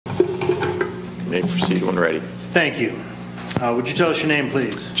may proceed when ready. Thank you. Would you tell us your name,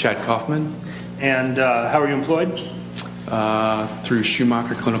 please? Chad Kaufman. And how are you employed? Through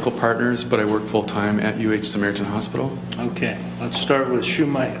Schumacher Clinical Partners, but I work full-time at UH Samaritan Hospital. Okay, let's start with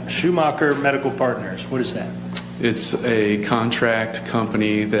Schumacher Medical Partners. What is that? It's a contract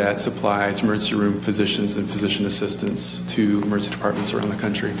company that supplies emergency room physicians and physician assistants to emergency departments around the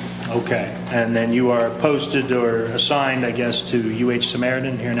country. Okay, and then you are posted or assigned, I guess, to UH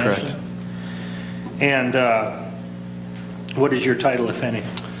Samaritan here in Correct. Ashland? And what is your title, if any?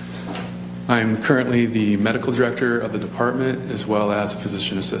 I'm currently the medical director of the department as well as a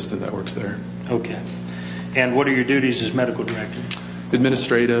physician assistant that works there. Okay. And what are your duties as medical director?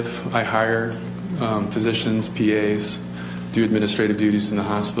 Administrative. I hire physicians, PAs, do administrative duties in the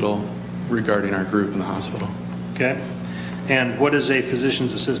hospital regarding our group in the hospital. Okay. And what is a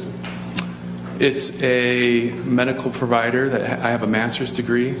physician's assistant? It's a medical provider that I have a master's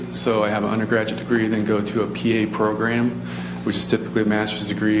degree, so I have an undergraduate degree, then go to a PA program, which is typically a master's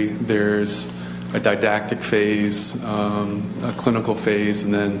degree. There's a didactic phase, a clinical phase,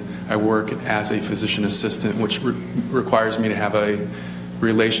 and then I work as a physician assistant, which requires me to have a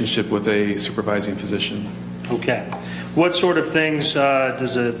relationship with a supervising physician. Okay. What sort of things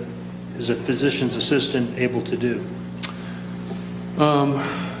is a physician's assistant able to do?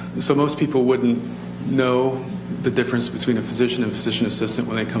 So most people wouldn't know the difference between a physician and physician assistant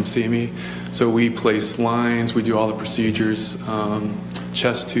when they come see me. So we place lines, we do all the procedures,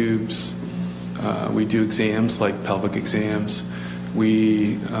 chest tubes, we do exams like pelvic exams,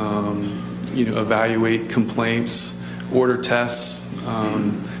 we evaluate complaints, order tests.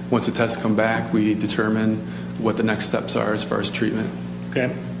 Once the tests come back, we determine what the next steps are as far as treatment. Okay.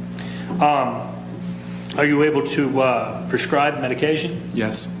 Are you able to prescribe medication?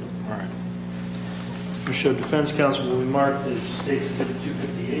 Yes. All right. You show defense counsel will be marked as State's Exhibit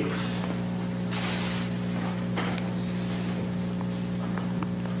 258.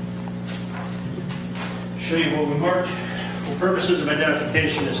 Show you what we marked for purposes of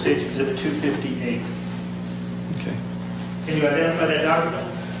identification as State's Exhibit 258. Okay. Can you identify that document?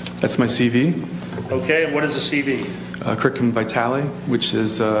 That's my CV. Okay, and what is a CV? Curriculum vitae, which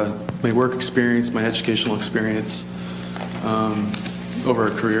is my work experience, my educational experience over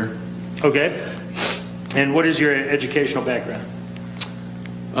a career. Okay. And what is your educational background?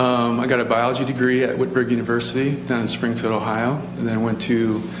 I got a biology degree at Whitburg University down in Springfield, Ohio, and then I went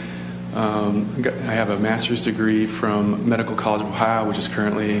to I have a master's degree from Medical College of Ohio, which is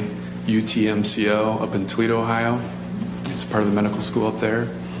currently UTMCO up in Toledo, Ohio. It's part of the medical school up there.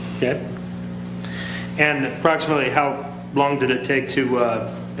 Okay. And approximately how long did it take to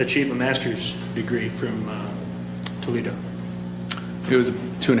achieve a master's degree from Toledo? It was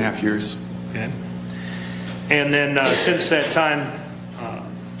 2.5 years. Okay. And then since that time,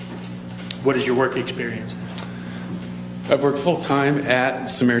 what is your work experience? I've worked full-time at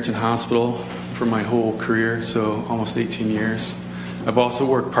Samaritan Hospital for my whole career, so almost 18 years. I've also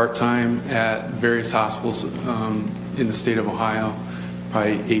worked part-time at various hospitals in the state of Ohio,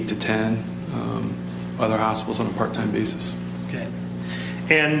 probably 8 to 10 other hospitals on a part-time basis. Okay.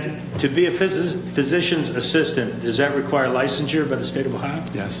 And to be a physician's assistant, does that require licensure by the state of Ohio?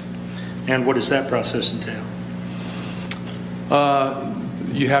 Yes. And what does that process entail?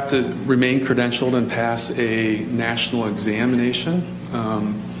 You have to remain credentialed and pass a national examination.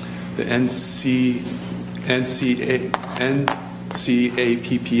 The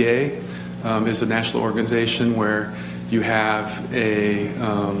NCAPPA is a national organization where you have a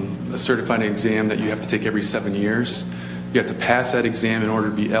certified exam that you have to take every 7 years. You have to pass that exam in order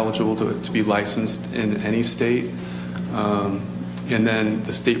to be eligible to be licensed in any state. And then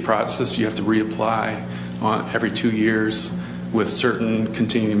the state process, you have to reapply every 2 years with certain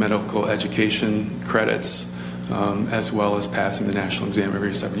continuing medical education credits, as well as passing the national exam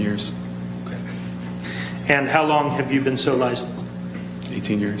every 7 years. Okay. And how long have you been so licensed?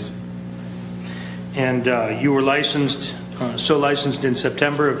 18 years. And you were licensed, so licensed in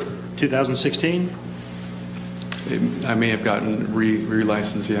September of 2016? I may have gotten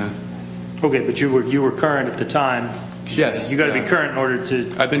re-licensed, yeah. Okay, but you were current at the time. Yes. You got to be current in order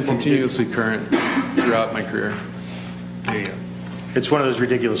to. I've been continuously current throughout my career. There you go. It's one of those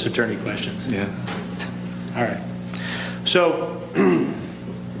ridiculous attorney questions. Yeah. All right. So,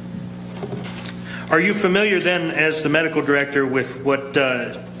 are you familiar then, as the medical director, with what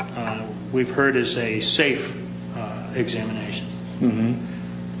we've heard is a SAFE examination? Mm-hmm.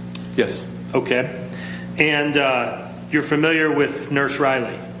 Yes. Okay. And you're familiar with Nurse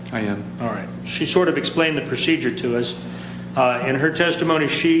Riley? I am. All right. She sort of explained the procedure to us. In her testimony,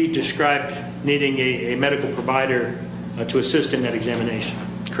 she described needing a medical provider to assist in that examination.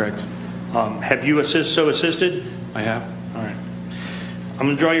 Correct. Have you so assisted? I have. All right. I'm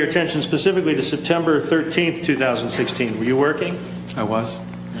going to draw your attention specifically to September 13th, 2016. Were you working? I was.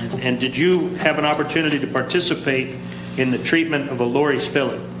 And did you have an opportunity to participate in the treatment of a Lori's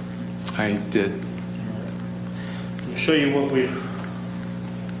fillet? I did. I'll show you what we've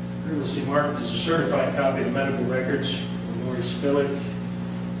previously marked as a certified copy of the medical records of Lori's fillet.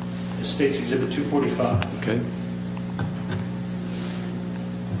 It states Exhibit 245. Okay.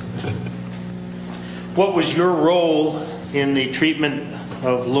 What was your role in the treatment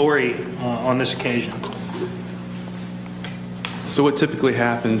of Lori on this occasion? So what typically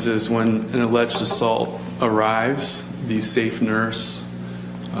happens is when an alleged assault arrives, the safe nurse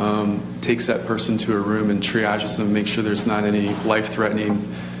takes that person to a room and triages them, make sure there's not any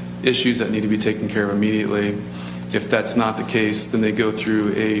life-threatening issues that need to be taken care of immediately. If that's not the case, then they go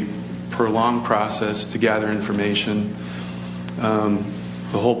through a prolonged process to gather information.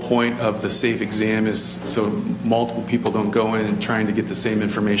 The whole point of the safe exam is so multiple people don't go in and trying to get the same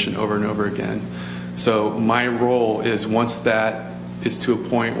information over and over again. So my role is once that is to a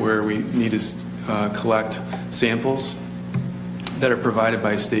point where we need to collect samples that are provided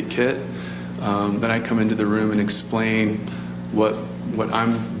by a state kit, then I come into the room and explain what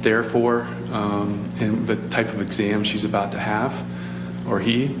I'm there for and the type of exam she's about to have, or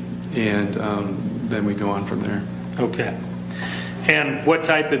he, and then we go on from there. Okay. And what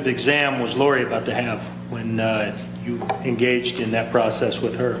type of exam was Lori about to have when you engaged in that process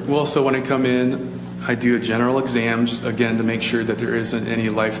with her? Well, so when I come in, I do a general exam, just, again, to make sure that there isn't any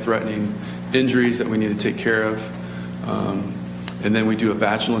life-threatening injuries that we need to take care of. And then we do a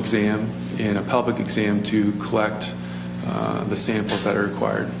vaginal exam and a pelvic exam to collect the samples that are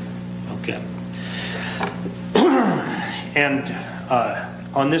required. Okay. And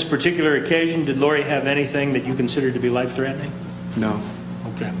on this particular occasion, did Lori have anything that you considered to be life-threatening? No.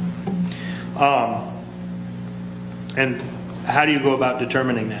 Okay. And how do you go about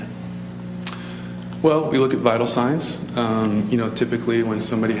determining that? Well, we look at vital signs. Typically when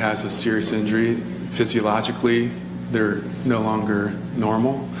somebody has a serious injury, physiologically, they're no longer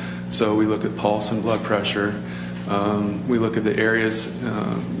normal. So we look at pulse and blood pressure. We look at the areas.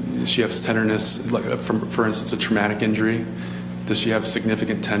 She has tenderness, like for instance, a traumatic injury. Does she have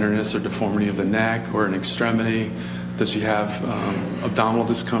significant tenderness or deformity of the neck or an extremity? Does she have abdominal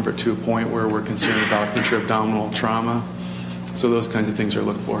discomfort to a point where we're concerned about intra-abdominal trauma? So those kinds of things are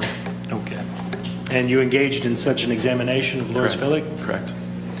looked for. Okay. And you engaged in such an examination of Lori's fillet? Correct.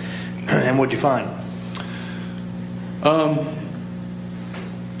 And what'd you find?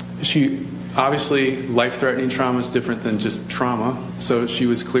 She obviously, life-threatening trauma is different than just trauma. So she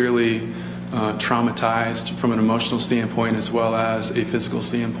was clearly traumatized from an emotional standpoint as well as a physical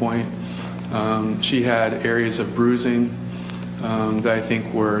standpoint. She had areas of bruising that I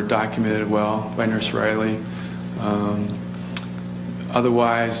think were documented well by Nurse Riley.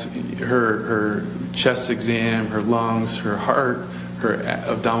 Otherwise, her chest exam, her lungs, her heart, her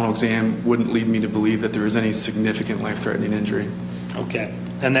abdominal exam wouldn't lead me to believe that there was any significant life-threatening injury. Okay.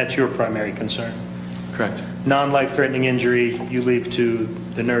 And that's your primary concern? Correct. Non-life-threatening injury, you leave to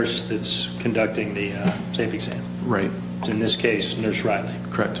the nurse that's conducting the safe exam? Right. In this case, Nurse Riley?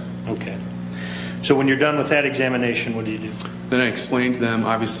 Correct. Okay. So when you're done with that examination, what do you do? Then I explained to them,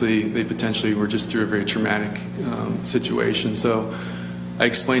 obviously, they potentially were just through a very traumatic situation. So I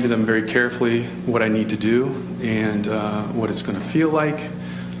explained to them very carefully what I need to do and what it's going to feel like.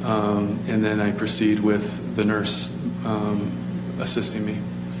 And then I proceed with the nurse assisting me.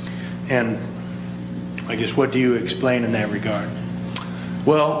 And I guess what do you explain in that regard?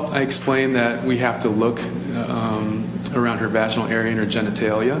 Well, I explained that we have to look around her vaginal area and her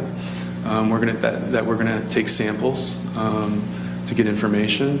genitalia. We're going to take samples to get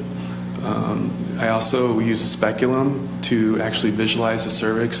information. I also use a speculum to actually visualize the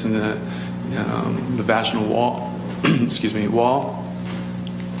cervix and the vaginal wall. Excuse me, wall.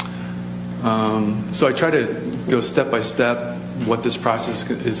 So I try to go step by step what this process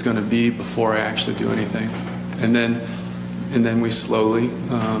is going to be before I actually do anything, and then we slowly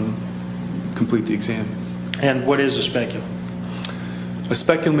complete the exam. And what is a speculum? A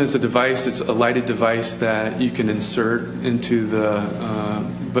speculum is a device. It's a lighted device that you can insert into the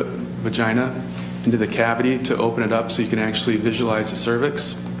vagina, into the cavity to open it up so you can actually visualize the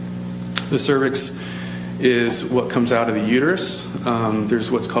cervix. The cervix is what comes out of the uterus.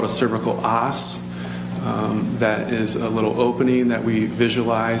 There's what's called a cervical os. That is a little opening that we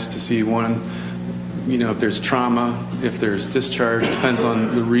visualize to see if there's trauma, if there's discharge. Depends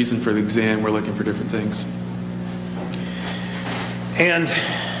on the reason for the exam. We're looking for different things. And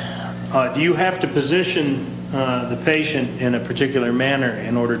do you have to position the patient in a particular manner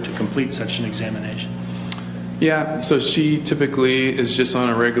in order to complete such an examination? Yeah, so she typically is just on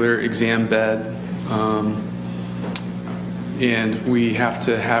a regular exam bed, and we have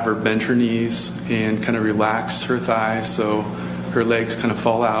to have her bend her knees and kind of relax her thighs so her legs kind of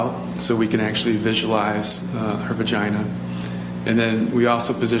fall out so we can actually visualize her vagina. And then we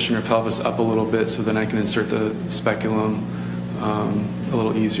also position her pelvis up a little bit so then I can insert the speculum a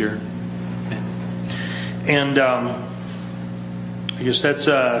little easier. And I guess that's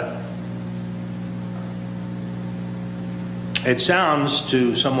it sounds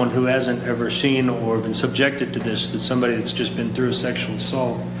to someone who hasn't ever seen or been subjected to this that somebody that's just been through a sexual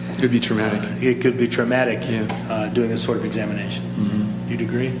assault, It could be traumatic. it could be traumatic. Yeah. Doing this sort of examination. Mm-hmm. You'd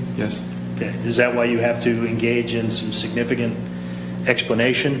agree? Yes. Okay. Is that why you have to engage in some significant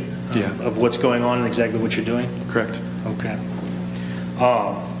explanation of what's going on and exactly what you're doing? Correct. Okay.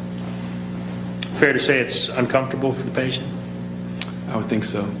 Fair to say it's uncomfortable for the patient? I would think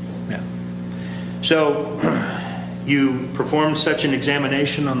so. Yeah. So you performed such an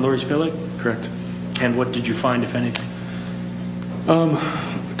examination on Lori Spillick? Correct. And what did you find, if anything?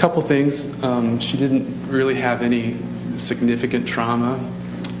 A couple things. She didn't really have any significant trauma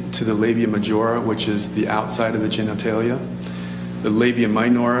to the labia majora, which is the outside of the genitalia. The labia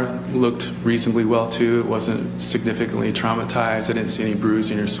minora looked reasonably well too. It wasn't significantly traumatized. I didn't see any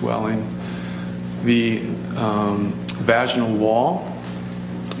bruising or swelling. The vaginal wall,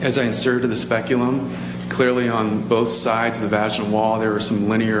 as I inserted the speculum, clearly on both sides of the vaginal wall there were some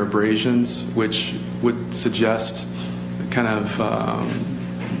linear abrasions which would suggest kind of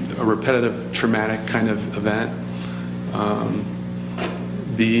a repetitive traumatic kind of event.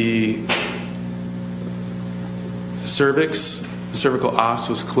 The cervix, the cervical os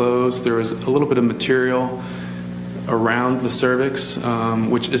was closed. There was a little bit of material around the cervix,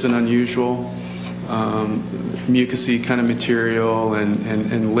 which isn't unusual. Mucousy kind of material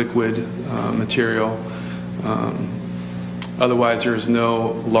and liquid material. Otherwise, there is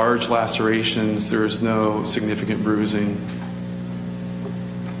no large lacerations. There is no significant bruising.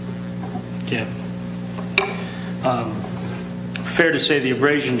 Okay. Fair to say the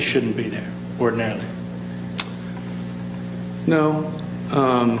abrasions shouldn't be there, ordinarily? No,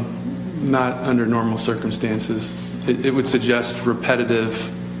 not under normal circumstances. It would suggest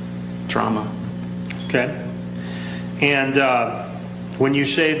repetitive trauma. Okay. And when you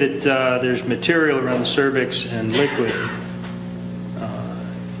say that there's material around the cervix and liquid,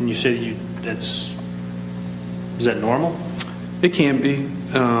 and you say is that normal? It can be.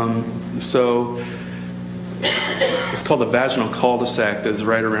 So it's called the vaginal cul-de-sac that is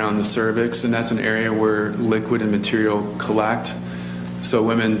right around the cervix, and that's an area where liquid and material collect. So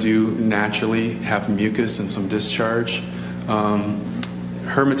women do naturally have mucus and some discharge.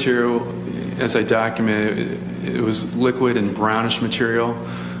 Her material, as I documented, it was liquid and brownish material.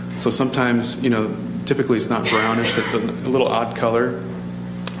 So sometimes, typically it's not brownish, that's a little odd color.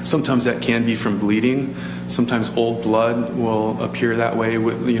 Sometimes that can be from bleeding. Sometimes old blood will appear that way,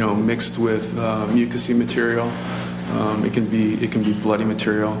 with, mixed with mucousy material. It can be bloody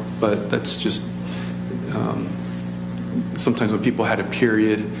material, but that's just sometimes when people had a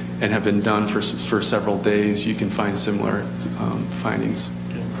period and have been done for several days, you can find similar findings.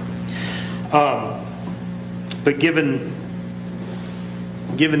 But given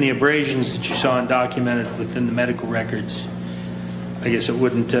the abrasions that you saw and documented within the medical records, I guess you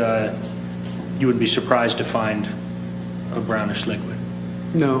wouldn't be surprised to find a brownish liquid?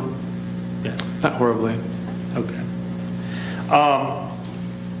 No. Yeah. Not horribly. Okay.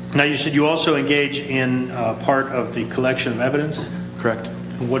 Now you said you also engage in part of the collection of evidence? Correct.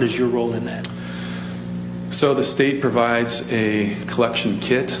 And what is your role in that? So the state provides a collection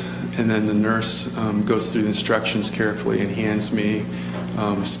kit, and then the nurse goes through the instructions carefully and hands me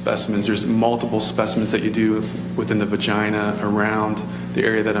specimens. There's multiple specimens that you do within the vagina, around the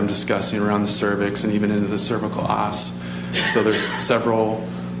area that I'm discussing, around the cervix, and even into the cervical os. So there's several,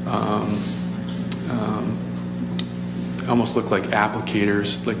 almost look like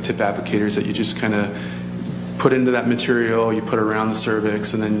applicators, like tip applicators that you just kind of put into that material, you put it around the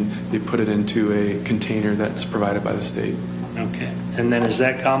cervix, and then you put it into a container that's provided by the state. Okay. And then is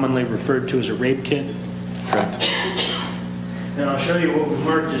that commonly referred to as a rape kit? Correct. And I'll show you what we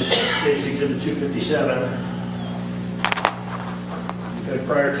marked as State's Exhibit 257. We've had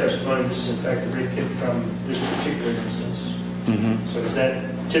prior testimony. This is, in fact, the rape kit from this particular instance. Mm-hmm. So is that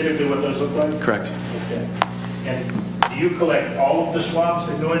typically what those look like? Correct. Okay. And do you collect all of the swabs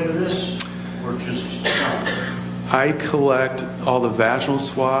that go into this, or just some? I collect all the vaginal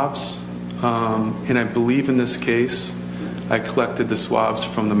swabs, and I believe in this case, I collected the swabs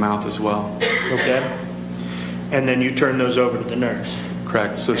from the mouth as well. Okay. And then you turn those over to the nurse.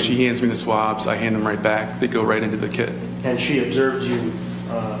 Correct. So she hands me the swabs, I hand them right back, they go right into the kit. And she observes you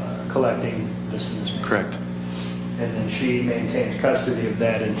collecting this and this. Correct. And then she maintains custody of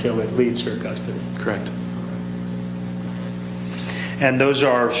that until it leaves her custody. Correct. And those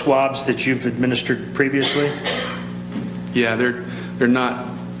are swabs that you've administered previously? Yeah, they're not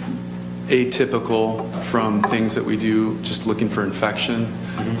atypical from things that we do just looking for infection.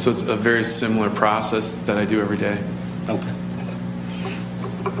 Mm-hmm. So it's a very similar process that I do every day. Okay.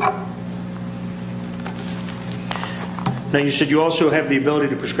 Now, you said you also have the ability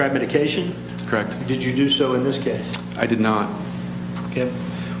to prescribe medication? Correct. Did you do so in this case? I did not. Okay.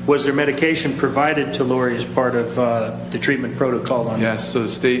 Was there medication provided to Lori as part of the treatment protocol on Yes, so the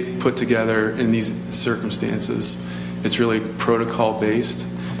state put together in these circumstances, it's really protocol based.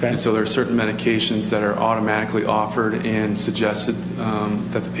 Okay. And so there are certain medications that are automatically offered and suggested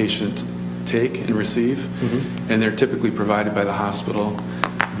that the patient take and receive, Mm-hmm. and they're typically provided by the hospital.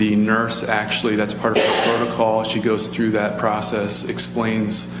 The nurse actually, that's part of her protocol, she goes through that process,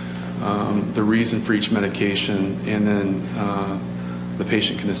 explains the reason for each medication, and then the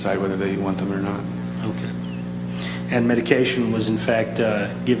patient can decide whether they want them or not. Okay. And medication was in fact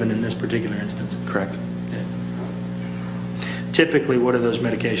given in this particular instance? Correct. Okay. Typically, what are those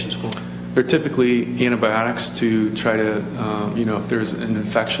medications for? They're typically antibiotics to try to, if there's an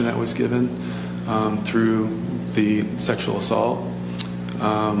infection that was given through the sexual assault.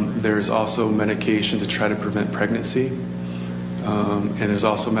 There's also medication to try to prevent pregnancy. And there's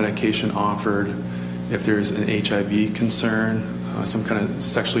also medication offered if there's an HIV concern, some kind of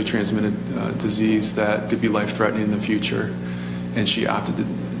sexually transmitted disease that could be life-threatening in the future. And she opted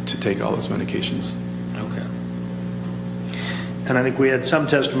to take all those medications. Okay. And I think we had some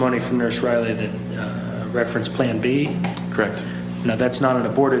testimony from Nurse Riley that referenced Plan B. Correct. Now, that's not an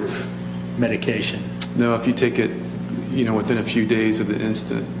abortive medication. No, if you take it, within a few days of the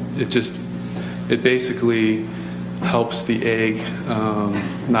instant, it basically helps the egg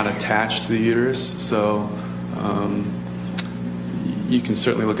not attach to the uterus. So you can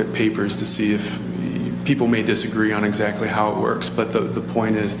certainly look at papers to see if people may disagree on exactly how it works, but the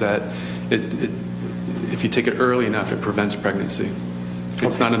point is that if you take it early enough, it prevents pregnancy.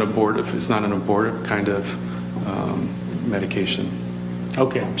 It's not an abortive. It's not an abortive kind of medication.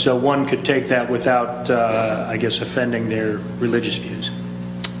 Okay, so one could take that without, offending their religious views.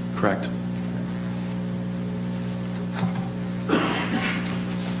 Correct.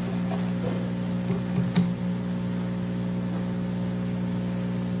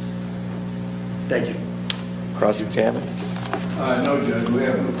 Thank you. Cross-examine. No, Judge, we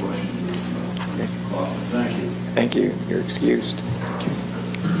have no questions. Thank you. Thank you. You're excused.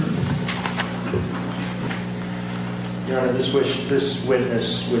 Your Honor, this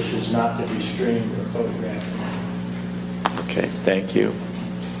witness wishes not to be streamed or photographed. Okay, thank you.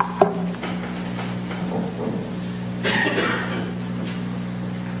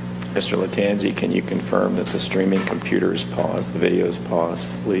 Mr. Latanzi, can you confirm that the streaming computer is paused, the video is paused,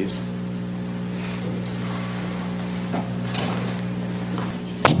 please?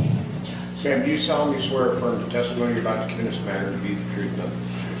 Ma'am, do you solemnly swear or affirm the testimony you're about to give in this matter to be the truth, nothing but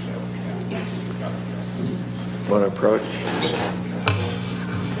the truth, so help you God? Yes. Want to approach?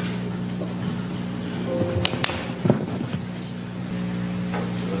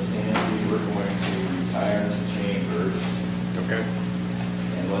 Nancy, we're going to retire to chambers, Okay.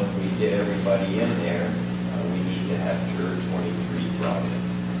 and when we get everybody in there, we need to have juror 23 brought in.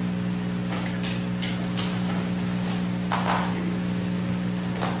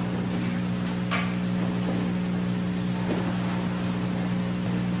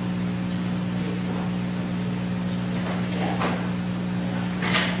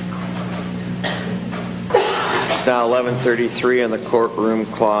 It's now 11:33 on the courtroom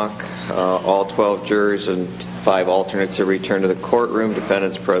clock. All 12 jurors and 5 alternates have returned to the courtroom.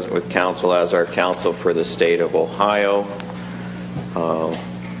 Defendants present with counsel as our counsel for the state of Ohio.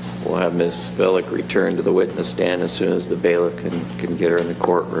 We'll have Ms. Villick return to the witness stand as soon as the bailiff can get her in the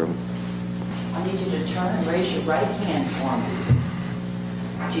courtroom. I need you to turn and raise your right hand for me.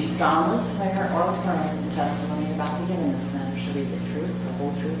 Do you solemnly swear or affirm the testimony you're about to give in this matter shall be the truth, the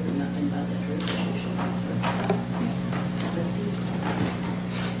whole truth, and nothing but the truth, as you shall answer? Yes. Have a seat, please.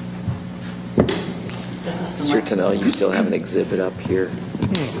 This is the Mr. Tennell, you still have an exhibit up here.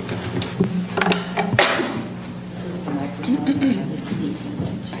 This is the microphone. Have you speaking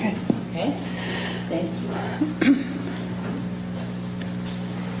into. Okay. Thank you.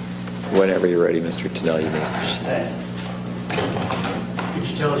 Whenever you're ready, Mr. Tennell, you may proceed. Could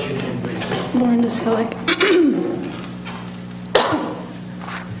you tell us your name, please? Lauren Desfillick.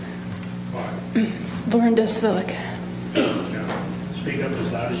 Lauren Desvilic. Now, speak up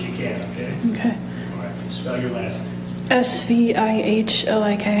as loud as you can, okay? Okay. All right, spell your last name. Svihlik.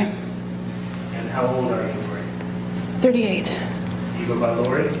 And how old are you, Lori? 38. You go by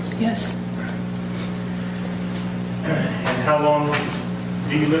Lori? Yes. And how long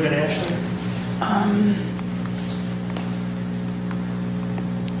do you live in Ashland?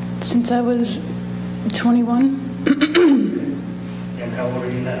 Since I was 21. And how old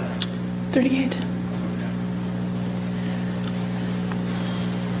are you now? 38.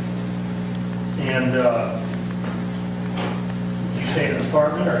 And you stay in an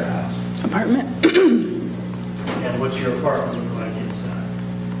apartment or a house? Apartment. And what's your apartment look like inside?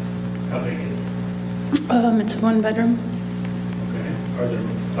 How big is it? It's a 1-bedroom. Okay. Are there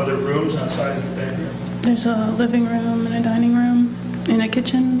other rooms outside of the bedroom? There's a living room and a dining room and a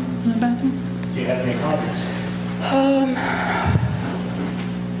kitchen and a bathroom. Do you have any hobbies?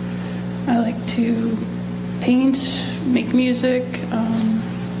 I like to paint, make music,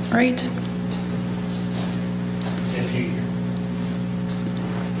 write. If you,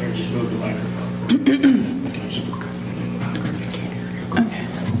 here, just move the microphone. Okay.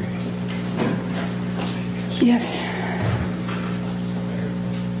 Yes.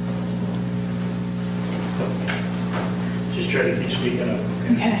 Just try to keep speaking up.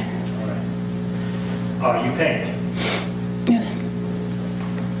 Okay. All right. You paint. Yes.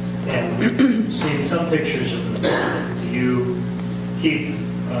 And seen some pictures of them. Do you keep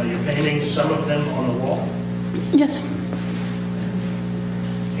your paintings, some of them, on the wall? Yes.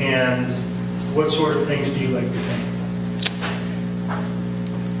 And what sort of things do you like to paint?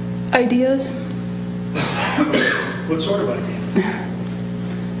 Ideas. What sort of ideas?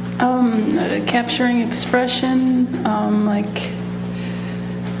 Capturing expression, like,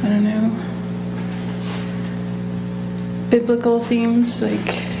 I don't know, biblical themes,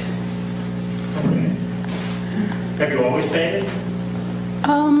 like. Okay. Have you always painted?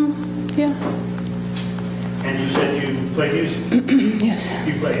 Yeah. And you said you play music? Yes.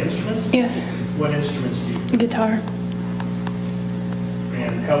 You play instruments? Yes. What instruments do you play? Guitar.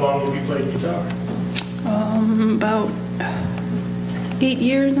 And how long have you played guitar? About 8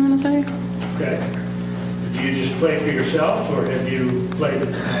 years, I'm gonna say. Okay. Do you just play for yourself, or have you played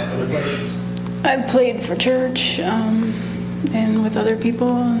at other places? I've played for church, and with other people.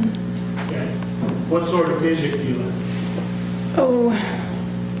 Okay. What sort of music do you like? Oh,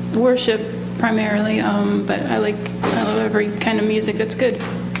 worship primarily, but I love every kind of music that's good.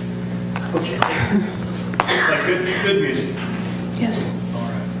 Okay. Like good music? Yes. All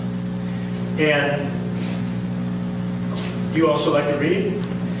right. And you also like to read?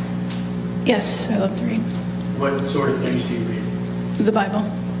 Yes, I love to read. What sort of things do you read? The Bible.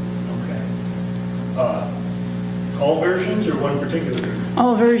 Okay. All versions or one particular version?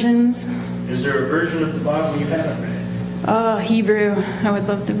 All versions. Is there a version of the Bible you haven't read? Hebrew. I would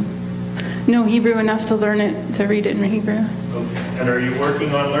love to know Hebrew enough to learn it, to read it in Hebrew. Okay. And are you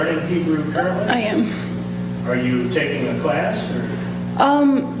working on learning Hebrew currently? I am. Are you taking a class? Or?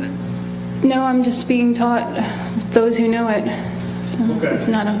 No, I'm just being taught with those who know it. So Okay. It's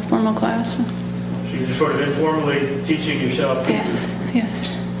not a formal class. So you're just sort of informally teaching yourself Hebrew? Yes.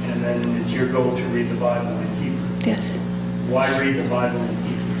 And then it's your goal to read the Bible in Hebrew? Yes. Why read the Bible in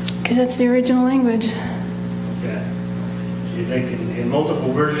Hebrew? Because that's the original language. Okay. So you think in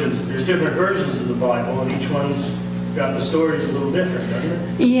multiple versions, there's different versions of the Bible, and each one's got the stories a little different, doesn't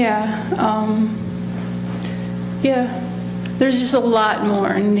it? Yeah. Yeah. There's just a lot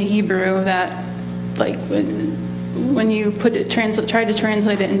more in the Hebrew that, like, when you put it, try to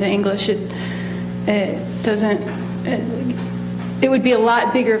translate it into English, it doesn't. It would be a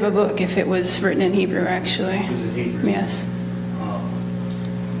lot bigger of a book if it was written in Hebrew, actually. Is it Hebrew? Yes.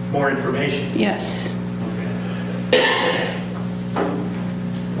 More information? Yes. Okay.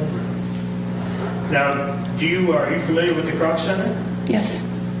 Now, are you familiar with the Kroc Center? Yes.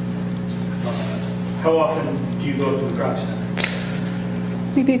 How often do you go to the Kroc Center?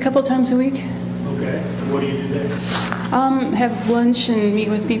 Maybe a couple times a week. Okay. And what do you do there? Have lunch and meet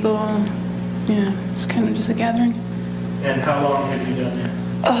with people. Yeah, it's kind of just a gathering. And how long have you done that?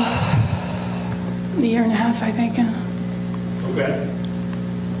 A year and a half, I think. Okay.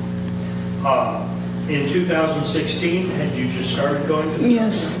 In 2016, had you just started going to the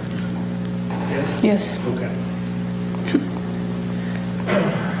Yes. Yes? Yes. Okay.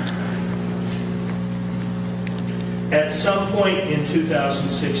 At some point in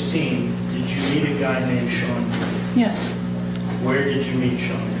 2016, did you meet a guy named Shawn Grate? Yes. Where did you meet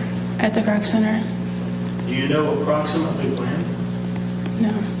Shawn Grate? At the Kroc Center. Do you know approximately when?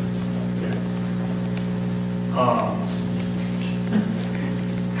 No. Okay.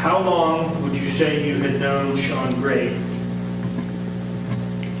 How long would you say you had known Shawn Grate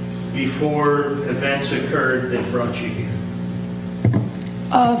before events occurred that brought you here?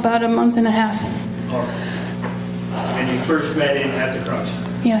 About a month and a half. All right. And you first met him at the Croc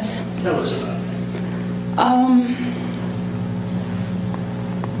Center? Yes. Tell us about that.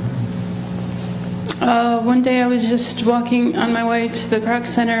 One day I was just walking on my way to the Croc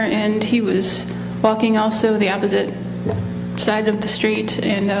Center, and he was walking also the opposite side of the street,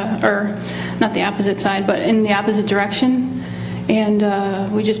 and or not the opposite side, but in the opposite direction. And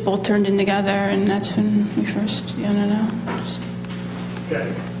we just both turned in together, and that's when we first, just.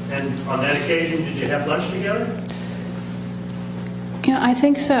 Okay. And on that occasion, did you have lunch together? Yeah, I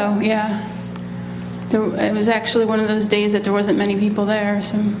think so, yeah. It was actually one of those days that there wasn't many people there,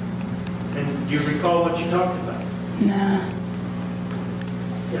 so. And do you recall what you talked about? Nah.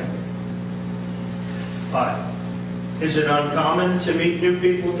 Yeah. Is it uncommon to meet new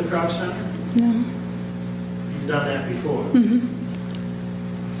people at the Croc Center? No. You've done that before? Mm-hmm.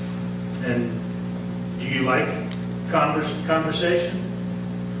 And do you like conversation?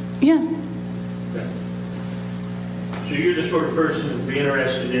 Yeah. Okay. So you're the sort of person who'd be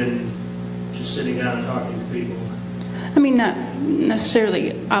interested in just sitting down and talking to people? I mean, not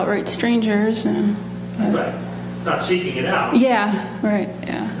necessarily outright strangers. But Right. Not seeking it out. yeah, right,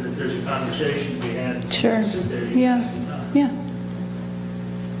 yeah. But if there's a conversation to be had, Sure. sit there, you Yeah. pass the time. Yeah.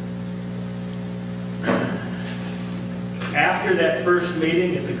 After that first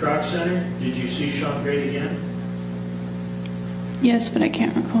meeting at the Croc Center, did you see Shawn Grate again? Yes, but I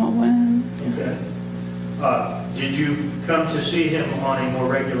can't recall when. Okay. Did you come to see him on a more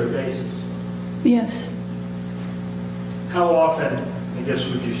regular basis? Yes. How often, I guess,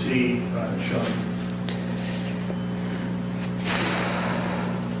 would you see Shawn?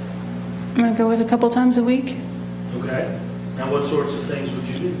 I'm going to go with a couple times a week. Okay. And what sorts of things would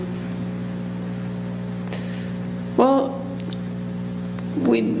you do? Well,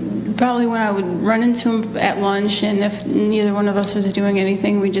 probably when I would run into him at lunch, and if neither one of us was doing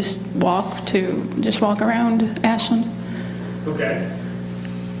anything, we'd just walk around Ashland. Okay.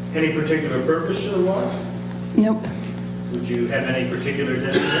 Any particular purpose to the walk? Nope. Would you have any particular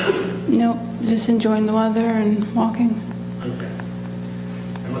destination? Nope. Just enjoying the weather and walking. Okay.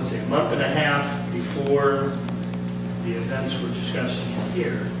 And let's see, a month and a half before the events we're discussing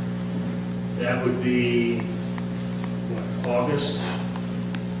here, that would be, what, August?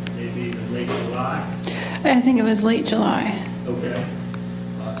 Maybe even late July? I think it was late July. Okay.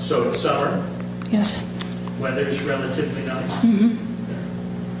 So it's summer, Yes. weather's relatively nice. Mm-hmm.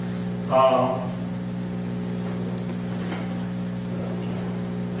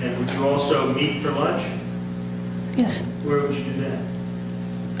 And would you also meet for lunch? Yes. Where would you do that?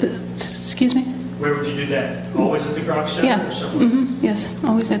 Excuse me? Where would you do that? Always at the Croc Center Yeah. or somewhere? Mm-hmm. Yes.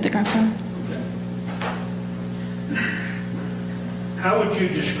 Always at the Croc Center. Okay. How would you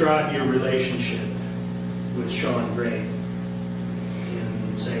describe your relationship with Shawn Grate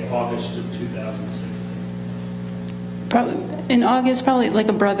in, say, August of 2016? Probably in August, probably like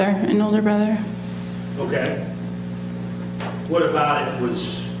a brother, an older brother. Okay. What about it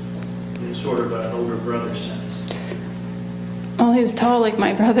was in sort of an older brother sense? Well, he was tall like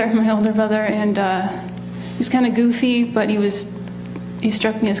my brother, my older brother, and he's kind of goofy, but he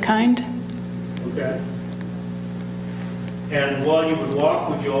struck me as kind. Okay. And while you would walk,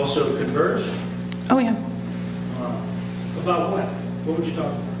 would you also converse? Oh yeah. About what? What would you talk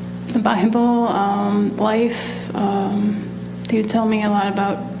about? The Bible, life. He would tell me a lot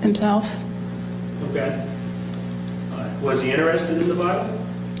about himself. Okay. Was he interested in the Bible?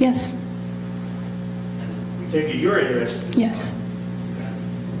 Yes. We take it you're interested in the Yes.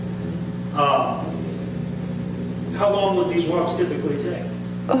 Bible. How long would these walks typically take?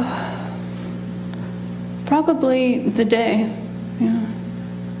 Probably the day. Yeah.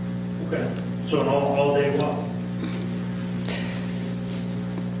 Okay. So an all-day walk?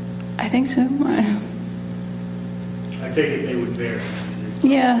 I think so. I take it they would vary.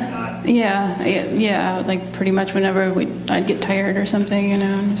 Yeah. Yeah. Like pretty much whenever I'd get tired or something,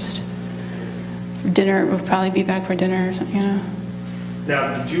 just dinner. We'll probably be back for dinner or something,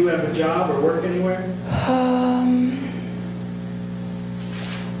 Now, did you have a job or work anywhere?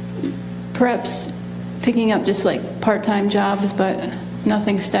 Perhaps picking up just like part-time jobs, but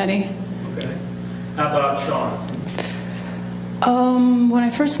nothing steady. Okay. How about Shawn? When I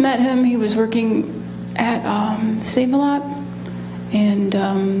first met him, he was working at Save-A-Lot, and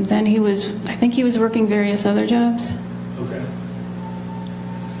then I think he was working various other jobs. Okay.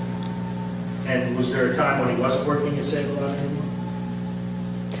 And was there a time when he wasn't working at Save-A-Lot anymore?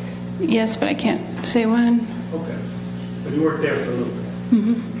 Yes, but I can't say when. Okay. But you worked there for a little bit.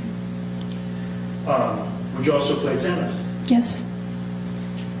 Mm-hmm. Would you also play tennis? Yes.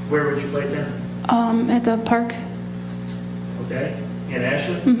 Where would you play tennis? At the park. Okay, in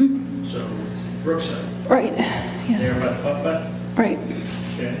Ashland? Mm-hmm. So it's Brookside, Right. there Yes. by the putt-putt? Right.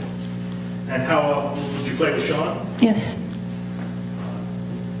 Okay. And how, would you play with Shawn? Yes.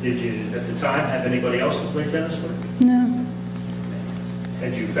 Did you, at the time, have anybody else to play tennis with? No.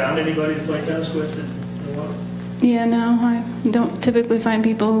 Had you found anybody to play tennis with in Milwaukee? Yeah, no, I don't typically find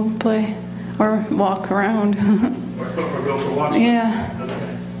people who play or walk around. Or go for walks? Yeah.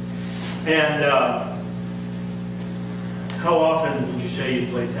 Okay. And how often would you say you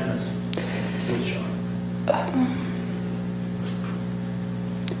play tennis with Shawn?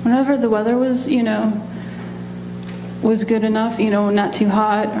 Whenever the weather was, was good enough, not too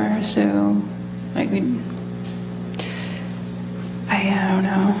hot, or so, like I don't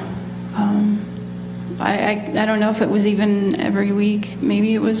know. I don't know if it was even every week.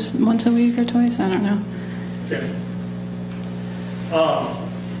 Maybe it was once a week or twice. I don't know. Okay.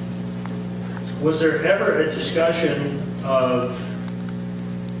 Was there ever a discussion of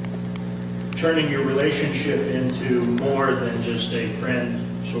turning your relationship into more than just a friend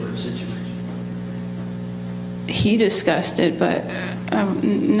sort of situation? He discussed it, but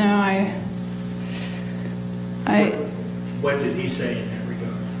no, What did he say in that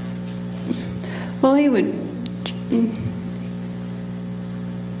regard? well, he would.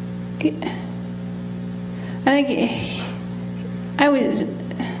 I think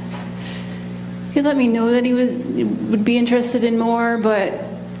he let me know that he would be interested in more, but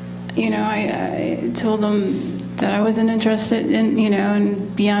I told him that I wasn't interested in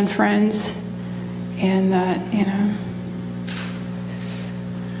and beyond friends, and that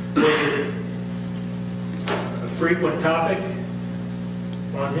Was it a frequent topic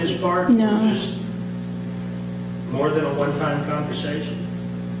on his part? No. Or just more than a one-time conversation?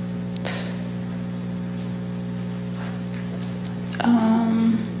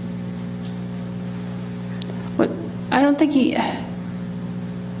 What? I don't think he.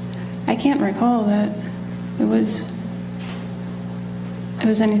 I can't recall that it was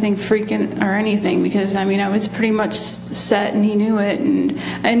anything freaking or anything, because I was pretty much set and he knew it, and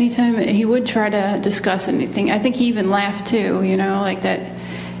anytime he would try to discuss anything, I think he even laughed too, like that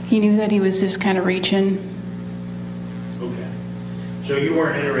he knew that he was just kind of reaching. Okay. So you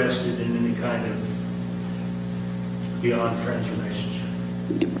weren't interested in any kind of beyond friends relationship?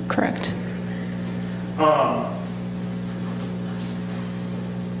 Correct.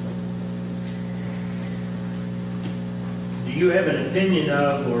 Do you have an opinion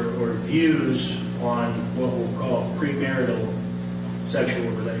of or views on what we'll call premarital sexual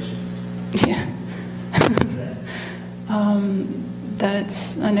relations? Yeah. What is that? That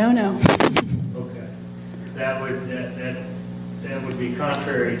it's a no-no. Okay. That would be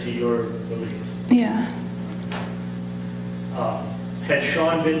contrary to your beliefs. Yeah. Had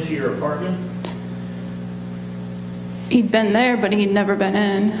Shawn been to your apartment? He'd been there, but he'd never been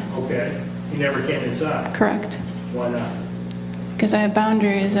in. Okay. He never came inside? Correct. Why not? Because I have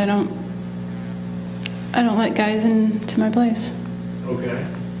boundaries. I don't let guys into my place. Okay.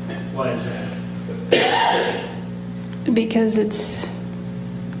 Why is that? Because it's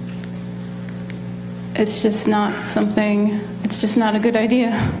just not something, it's just not a good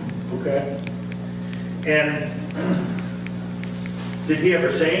idea. Okay. And did he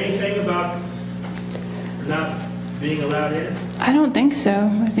ever say anything about not being allowed in? I don't think so.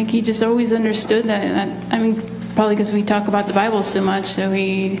 I think he just always understood that. Probably because we talk about the Bible so much, so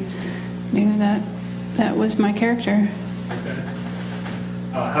he knew that that was my character. Okay.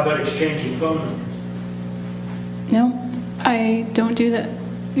 How about exchanging phone numbers? No, I don't do that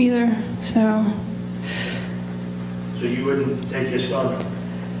either, so. So you wouldn't take his phone number?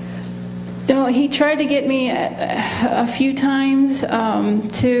 No, he tried to get me a few times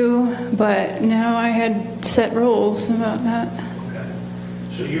too, but no, I had set rules about that. Okay.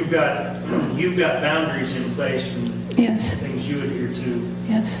 So you've got boundaries in place and Yes. things you adhere to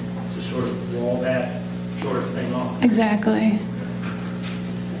Yes, sort of wall that sort of thing off. exactly.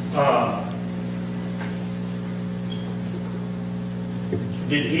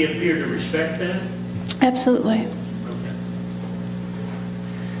 Did he appear to respect that? Absolutely. Okay.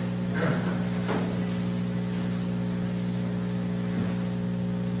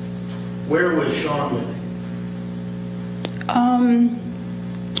 Where was Shawn living?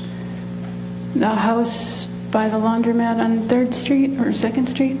 The house by the laundromat on 3rd Street or 2nd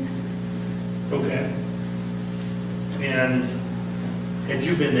Street. Okay. And had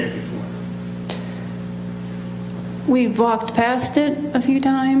you been there before? We've walked past it a few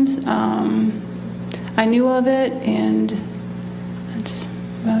times. I knew of it, and that's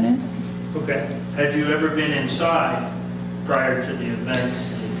about it. Okay. Had you ever been inside prior to the events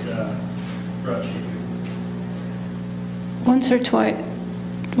that brought you here? Once or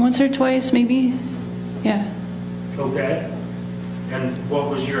twice, maybe. Yeah. Okay. And what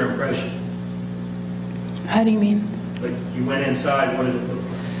was your impression? How do you mean? Like, you went inside, what did it look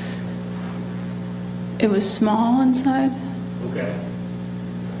like? It was small inside. Okay.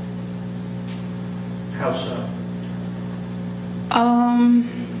 How so?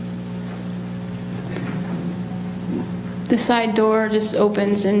 The side door just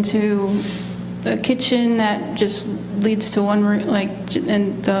opens into the kitchen that just leads to one room, like,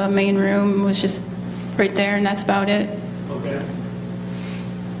 and the main room was just right there, and that's about it. Okay.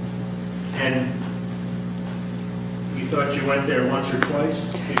 And you thought you went there once or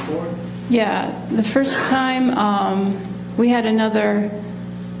twice before? Yeah, the first time we had a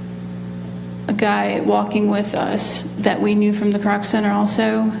guy walking with us that we knew from the Croc Center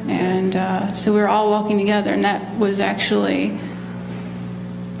also, and so we were all walking together, and that was actually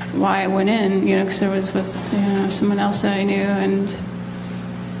why I went in, because I was with someone else that I knew, and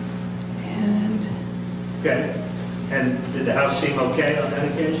Okay. And did the house seem okay on that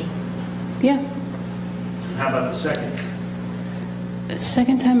occasion? yeah. And how about the second? The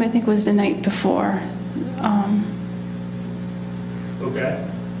second time I think was the night before. Okay.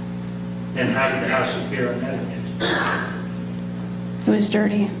 And how did the house appear on that occasion? It was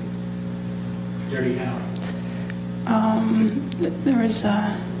dirty. Dirty how? There was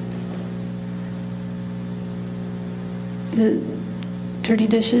the dirty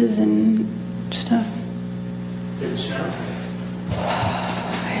dishes and stuff. Did it smell?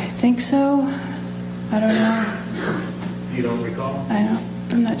 I think so. I don't know. You don't recall?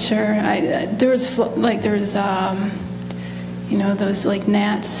 I'm not sure. There was those like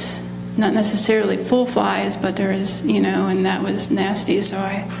gnats, not necessarily full flies, but there was, and that was nasty. So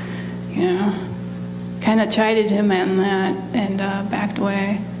I, kind of chided him on that and backed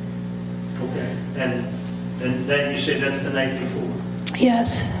away. Okay. And then you say that's the night before?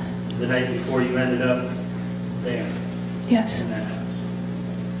 Yes. The night before you ended up there? Yes. In that house?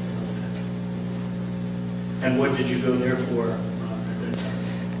 And what did you go there for at that time?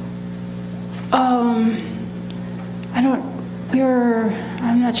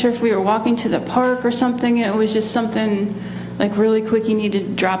 I'm not sure if we were walking to the park or something, and it was just something like really quick you needed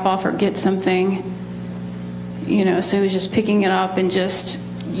to drop off or get something, so he was just picking it up and just,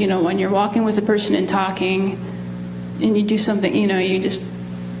 when you're walking with a person and talking and you do something, you just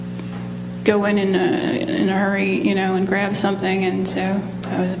go in a hurry, and grab something, and so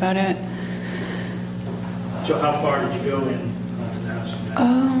that was about it. So how far did you go in to the house?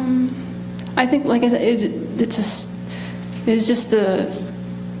 I think, like I said, it was just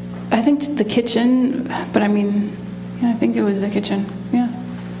I think the kitchen, but I mean, I think it was the kitchen, yeah.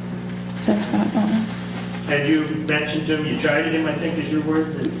 So that's about all. And you mentioned to him, you chided him, I think is your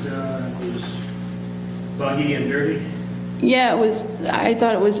word, that it was buggy and dirty? Yeah, I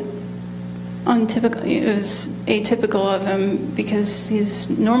thought it was untypical, it was atypical of him because he's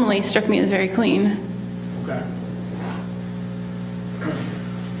normally struck me as very clean. Okay.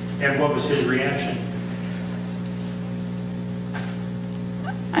 And what was his reaction?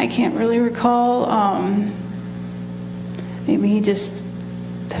 I can't really recall. Maybe he just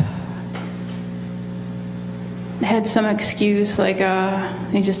had some excuse, like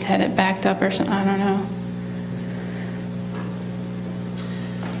he just had it backed up or something. I don't know.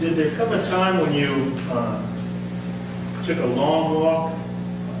 Did there come a time when you took a long walk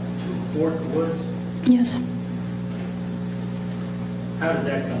to a fork of woods? Yes. How did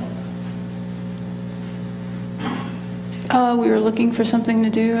that come? We were looking for something to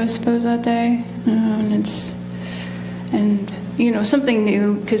do, I suppose, that day, and something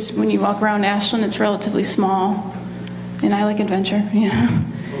new, because when you walk around Ashland, it's relatively small, and I like adventure,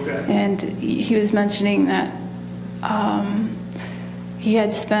 Okay. And he was mentioning that he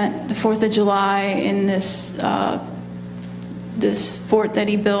had spent the 4th of July in this fort that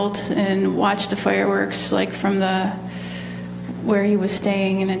he built and watched the fireworks, like from where he was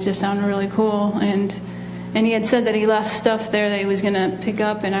staying, and it just sounded really cool. And he had said that he left stuff there that he was going to pick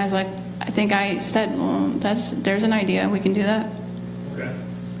up, and I was like, I think I said, well, there's an idea, we can do that. Okay.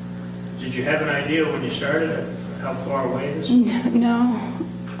 Did you have an idea when you started of how far away this was? No.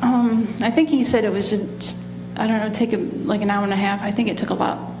 I think he said it was just I don't know, take like an hour and a half. I think it took a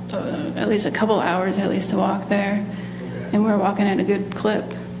lot, at least a couple hours at least to walk there. Okay. And we were walking at a good clip.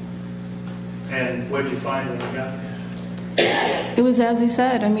 And what did you find when you got there? It was as he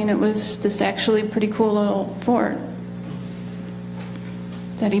said. I mean, it was just actually a pretty cool little fort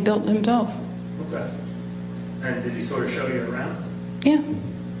that he built himself. Okay. And did he sort of show you around? Yeah.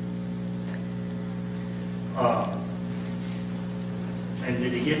 And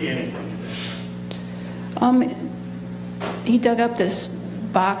did he give you anything? He dug up this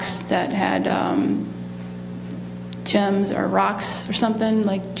box that had gems or rocks or something,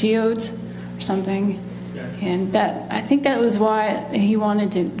 like geodes or something. Yeah. And I think that was why he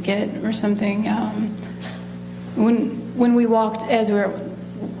wanted to get or something. When we walked, as we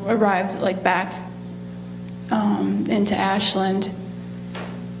arrived, like back into Ashland,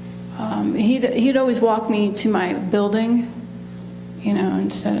 he'd always walk me to my building,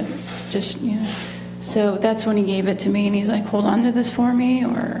 instead of just, So that's when he gave it to me, and he's like, "Hold on to this for me,"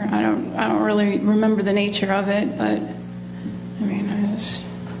 or I don't really remember the nature of it, but I mean, I just.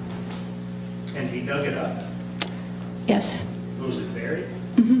 And he dug it up? Yes. Was it buried?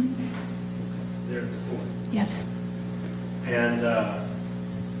 Mm-hmm. There at the fort? Yes. And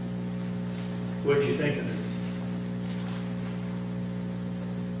what'd you think of it?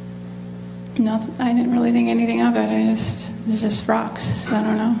 No, I didn't really think anything of it. It's just rocks. I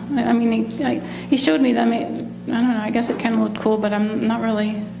don't know. I mean, he showed me them. I don't know. I guess it kind of looked cool, but I'm not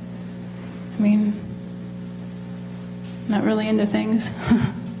really. Not really into things. Okay.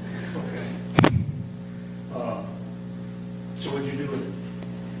 So what'd you do with it?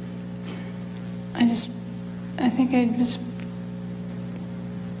 I think I just.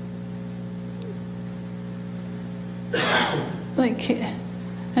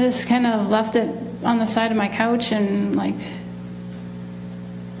 I just kind of left it on the side of my couch, and when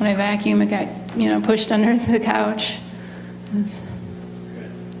I vacuum, it got, pushed under the couch. Okay.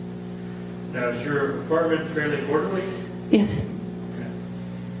 Now, is your apartment fairly orderly? Yes. Okay.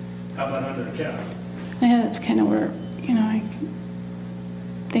 How about under the couch? Yeah, that's kind of where,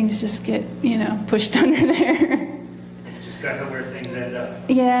 things just get, pushed under there. It's just kind of where things end up.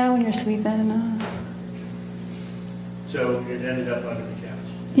 Yeah, when you're sweeping. So it ended up under the couch.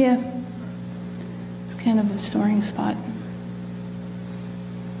 Yeah. It's kind of a storing spot.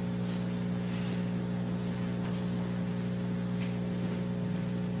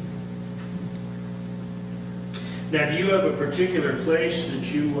 Now, do you have a particular place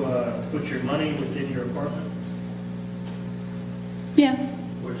that you put your money within your apartment? Yeah.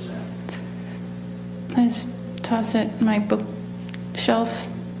 Where's that? I just toss it in my bookshelf.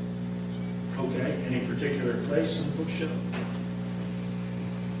 Okay. Any particular place in the bookshelf?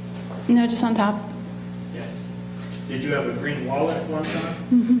 No, just on top. Yeah. Did you have a green wallet at one time?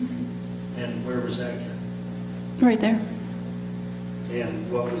 Mm-hmm. And where was that kept? Right there.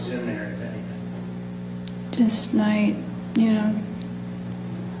 And what was in there, if anything? Just my,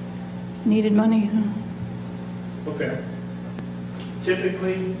 needed money. Okay.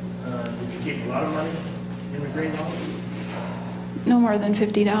 Typically, did you keep a lot of money in the green wallet? No more than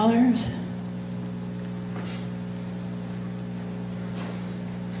 $50.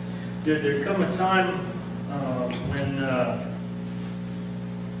 Did there come a time when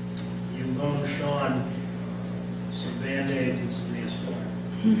you loaned Shawn some Band-Aids and some Neosporin?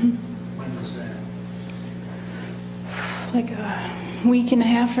 Mm-hmm. When was that? Like a week and a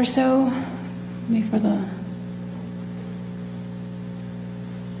half or so before the.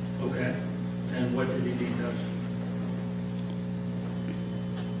 Okay. And what did he need those?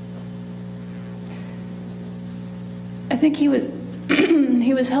 I think he was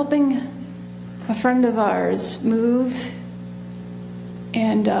he was helping a friend of ours move,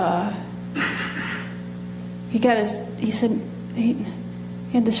 and he said he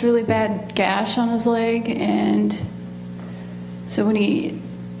had this really bad gash on his leg, and so when he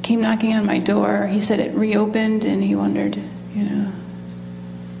came knocking on my door, he said it reopened, and he wondered, if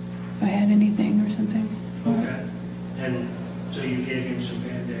I had anything or something. Okay. And so you gave him some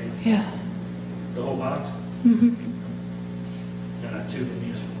Band-Aids? Yeah. The whole box? Mm-hmm. And a tube of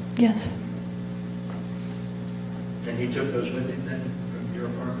Neosporin? Yes. And he took those with him then from your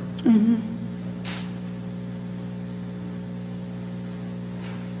apartment? Mm-hmm.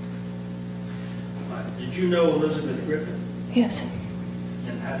 Did you know Elizabeth Griffin? Yes.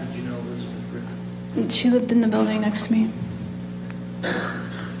 And how did you know Elizabeth Griffin? She lived in the building next to me.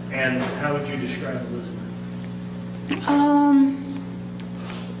 And how would you describe Elizabeth?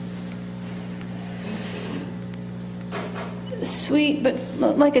 Sweet, but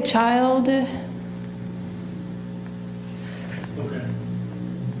like a child. Okay.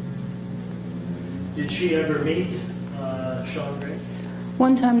 Did she ever meet Shawn Grate?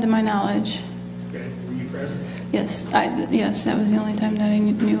 One time, to my knowledge. Okay. Were you present? Yes, yes, that was the only time that I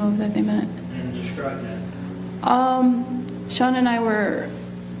knew of that they met. And describe that. Shawn and I were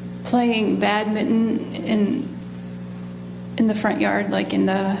playing badminton in the front yard, like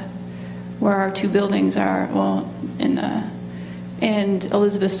where our two buildings are. And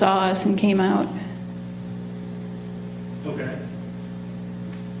Elizabeth saw us and came out, Okay.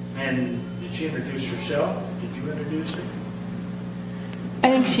 And did she introduce herself? Did you introduce her? I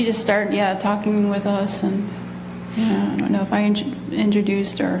think she just started, talking with us, and I don't know if I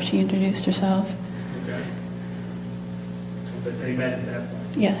introduced her or if she introduced herself. Okay. But they met at that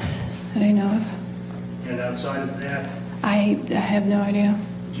point? Yes, that I know of. And outside of that, I have no idea.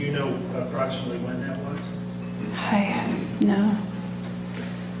 do you know approximately when that was? No.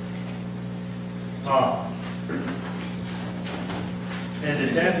 And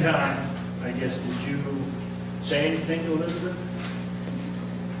at that time, I guess, did you say anything to Elizabeth?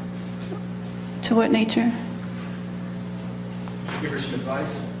 To what nature? Give her some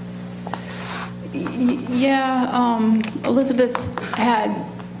advice? Elizabeth had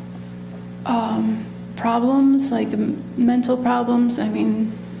problems, like mental problems. I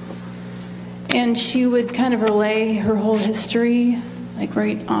mean, and she would kind of relay her whole history, like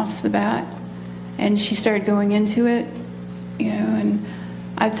right off the bat. And she started going into it, and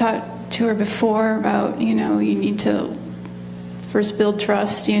I've talked to her before about, you need to first build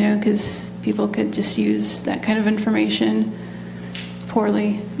trust, because people could just use that kind of information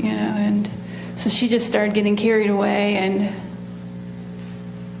poorly, and so she just started getting carried away, and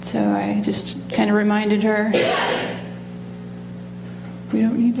so I just kind of reminded her, we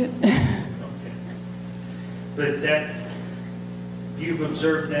don't need it. Okay. But that, you've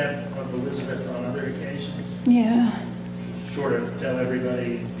observed that of Elizabeth on other occasions? Yeah. Sort of tell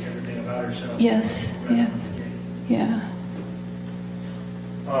everybody everything about herself? Yes, Right yes. out the gate. Yeah.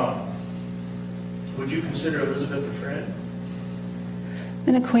 Would you consider Elizabeth a friend?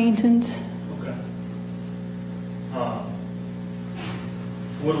 An acquaintance. Okay.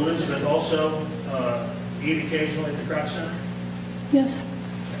 Would Elizabeth also eat occasionally at the Croc Center? Yes.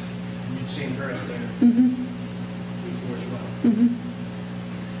 You'd seen her out there Mm-hmm. before as well. Mm-hmm.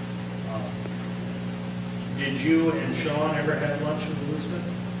 Did you and Shawn ever have lunch with Elizabeth?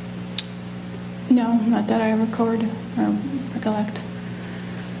 No, not that I record or recollect.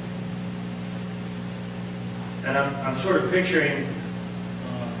 And I'm sort of picturing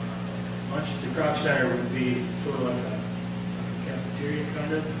lunch at the Croc Center would be sort of like a cafeteria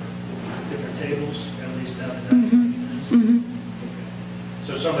kind of, with different tables, at least down in that. Mm-hmm. Okay.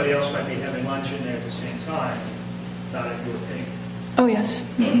 So somebody else might be having lunch in there at the same time, not at your table. Oh, yes.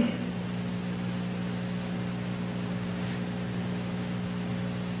 Mhm.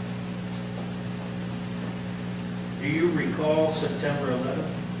 Do you recall September 11th?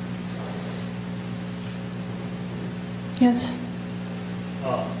 Yes.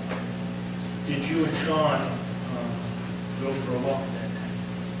 Did you and Shawn go for a walk that night?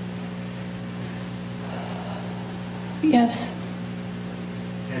 Yes.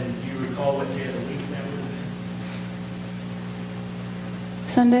 And do you recall what day of the week that would have been?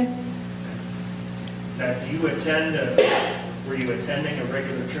 Sunday? Now, do you attend, were you attending a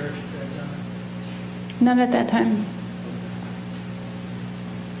regular church at that time? Not at that time.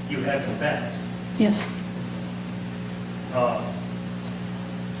 You had in the past. Yes.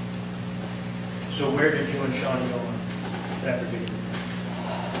 So where did you and Shawn go on that particular day?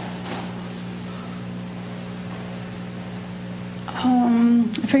 I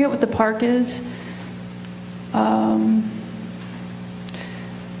forget what the park is.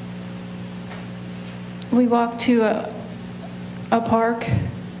 We walked to a park,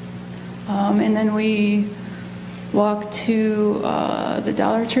 and then we walked to the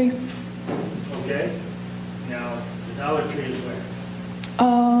Dollar Tree. Okay. Now, the Dollar Tree is where?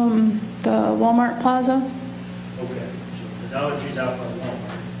 The Walmart Plaza. Okay. So the Dollar Tree's out by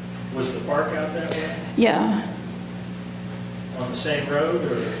Walmart. Was the park out that way? Yeah. On the same road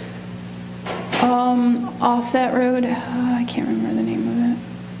or? Off that road. I can't remember the name of it.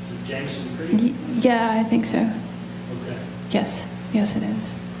 Jameson Creek? Yeah, I think so. Okay. Yes. Yes, it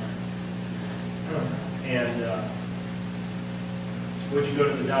is. And what'd you go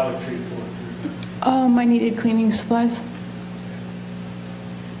to the Dollar Tree for? I needed cleaning supplies.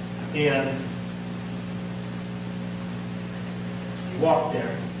 And you walked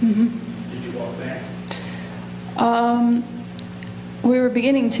there. Mm-hmm. Did you walk back? We were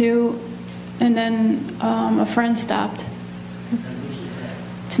beginning to, and then a friend stopped, And who's the friend?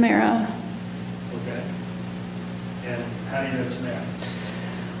 Tamara. Okay. And how do you know Tamara?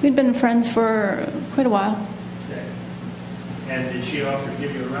 We'd been friends for quite a while. Okay. And did she offer to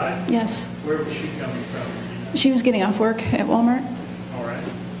give you a ride? Yes. Where was she coming from? Do you know? She was getting off work at Walmart. All right.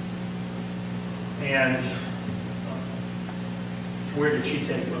 And where did she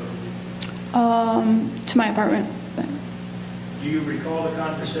take both of you? To my apartment. But Do you recall the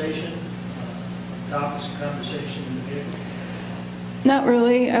conversation, topics of conversation in the vehicle? not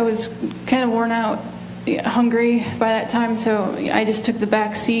really. I was kind of worn out hungry by that time, so I just took the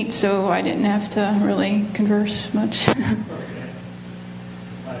back seat, so I didn't have to really converse much. Okay.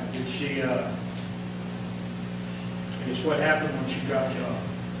 Did she, I guess what happened when she dropped you off?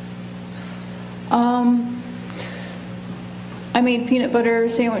 I made peanut butter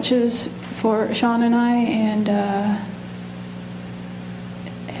sandwiches for Shawn and I,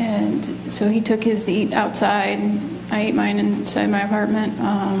 and so he took his to eat outside. I ate mine inside my apartment,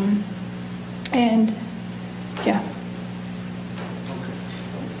 and yeah.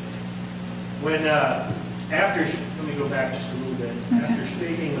 When, after, let me go back just a little bit. Okay. After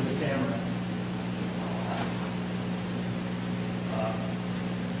speaking with the camera,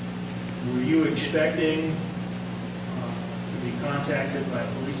 were you expecting to be contacted by a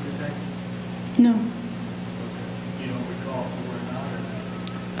police detective? No, Okay. You don't recall if you were not or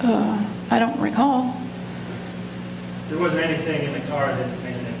not? I don't recall. There wasn't anything in the car that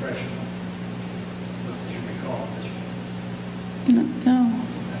made an impression that you recall at this point? No.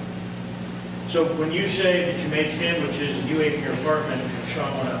 So when you say that you made sandwiches and you ate in your apartment and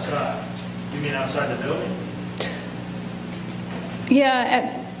Shawn went outside, you mean outside the building?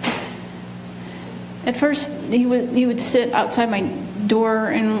 Yeah, at first he would sit outside my door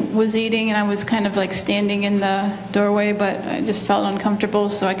and was eating, and I was kind of like standing in the doorway, but I just felt uncomfortable,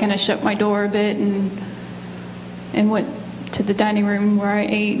 so I kind of shut my door a bit and went to the dining room where I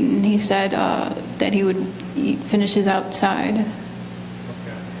ate, and he said that he would finish his outside. Okay.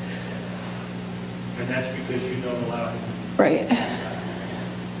 And that's because you don't allow him? Right.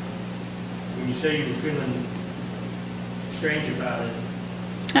 When you say you were feeling strange about it,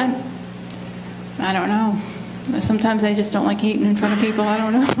 I don't know. Sometimes I just don't like eating in front of people. I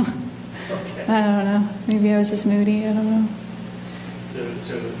don't know. okay. I don't know. Maybe I was just moody. I don't know.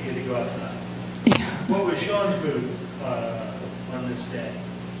 So you had to go outside. Yeah. What was Shawn's mood on this day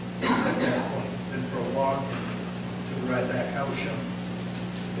at that point? Been for a walk and took a ride back. How was Shawn?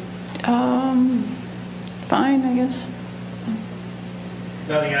 Fine, I guess.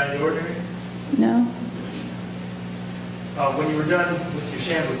 Nothing out of the ordinary? No. When you were done with your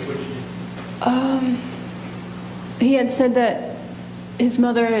sandwich, what did you do? He had said that his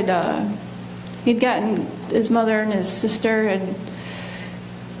mother he'd gotten, his mother and his sister had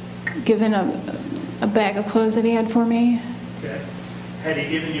given a bag of clothes that he had for me. Okay. Had he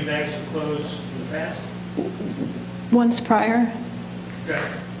given you bags of clothes in the past? Once prior. Okay.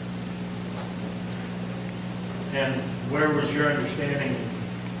 And where was your understanding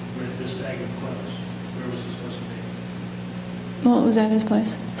of this bag of clothes? Where was it supposed to be? Well, it was at his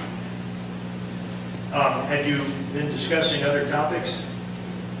place. Had you been discussing other topics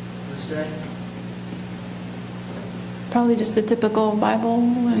this day? Probably just the typical Bible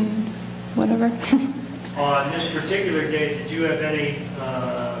and whatever. On this particular day, did you have any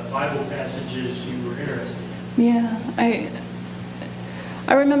Bible passages you were interested in? Yeah,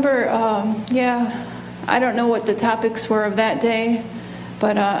 I remember, yeah, I don't know what the topics were of that day,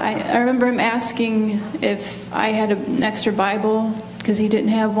 but I remember him asking if I had an extra Bible, because he didn't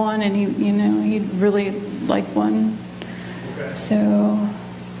have one, and he'd really like one. Okay. So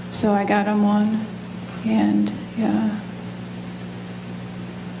I got him one, and yeah.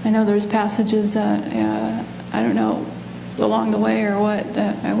 I know there's passages that, I don't know, along the way or what,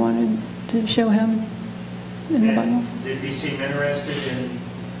 that I wanted to show him in the Bible. Did he seem interested in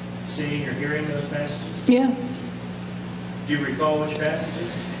seeing or hearing those passages? Yeah. Do you recall which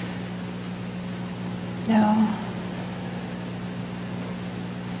passages? No.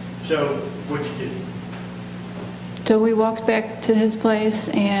 So, what'd you do? So we walked back to his place,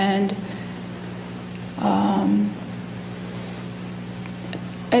 and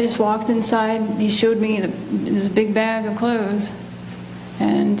I just walked inside. He showed me this big bag of clothes,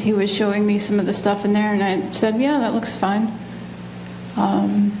 and he was showing me some of the stuff in there, and I said, yeah, that looks fine.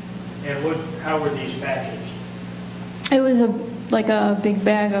 And how were these packaged? It was like a big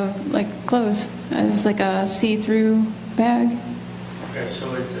bag of clothes. It was like a see-through bag. Okay,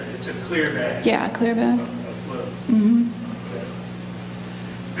 so it's a clear bag. Yeah, a clear bag. Of clothes. Mm-hmm.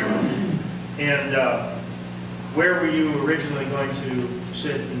 Okay. And where were you originally going to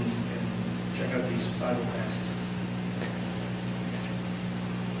sit and check out these Bible passages?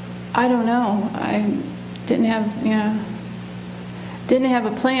 I don't know. I didn't have, didn't have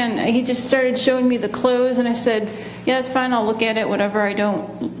a plan. He just started showing me the clothes, and I said, yeah, that's fine. I'll look at it. Whatever I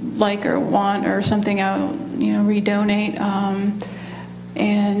don't like or want or something, I'll, redonate.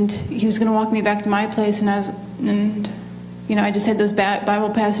 And he was going to walk me back to my place, and I just had those Bible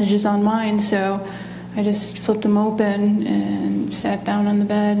passages on mine, so I just flipped them open and sat down on the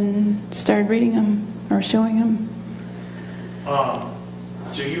bed and started reading them or showing him.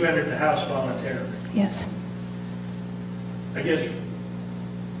 So you entered the house voluntarily? Yes. I guess,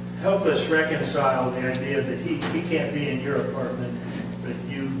 help us reconcile the idea that he can't be in your apartment, but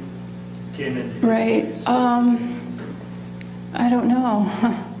you came in. Right. I don't know.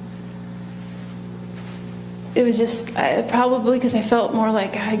 It was just probably because I felt more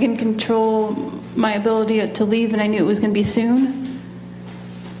like I can control my ability to leave, and I knew it was going to be soon.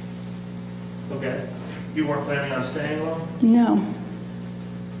 Okay. You weren't planning on staying long? No.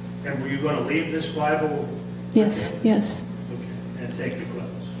 And were you going to leave this Bible? Yes. Okay. Yes. Okay. And take the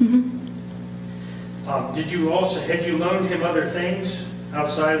clothes? Mm-hmm. Had you loaned him other things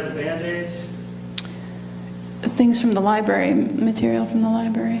outside of the Band-Aids? Things from the library, material from the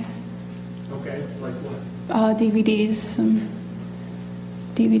library. Okay, like what? DVDs, some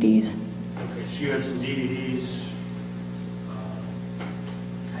DVDs. Okay, so you had some DVDs.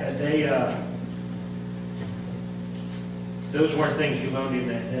 Had they, those weren't things you loaned him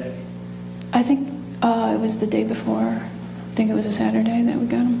that day? I think it was the day before. I think it was a Saturday that we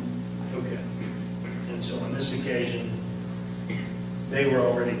got them. Okay. And so on this occasion, they were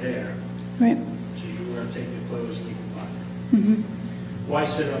already there. Right. So you were going to take the clothes and leave the Bible. Mm-hmm. Why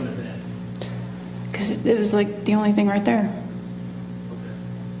sit on the bed? Because it was like the only thing right there.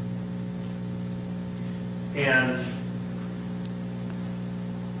 Okay. And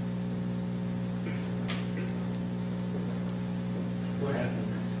what happened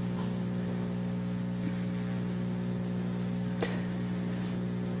next?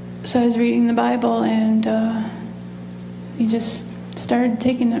 So I was reading the Bible, and he just started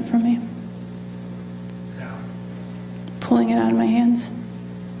taking it from me, How? pulling it out of my hands.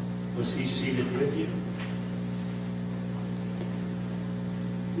 Was he seated with you?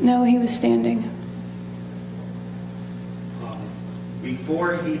 No, he was standing.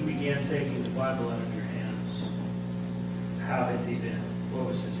 Before he began taking the Bible out of your hands, how had he been? What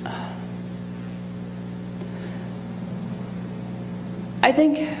was his name? I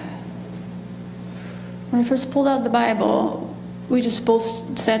think when I first pulled out the Bible, we just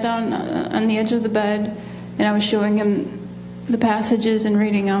both sat down on the edge of the bed, and I was showing him the passages and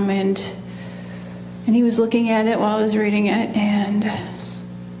reading them, and he was looking at it while I was reading it, and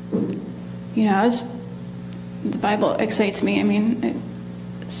the Bible excites me. I mean,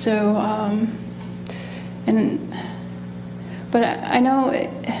 but I know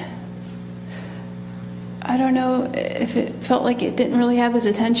I don't know if it felt like it didn't really have his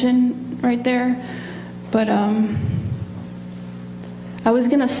attention right there, but I was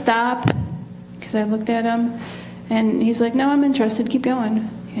gonna stop because I looked at him, and he's like, "No, I'm interested. Keep going."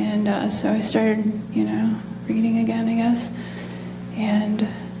 And so I started, reading again, I guess. And I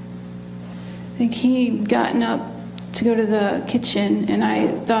think he'd gotten up to go to the kitchen, and I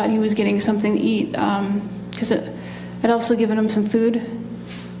thought he was getting something to eat because I'd also given him some food.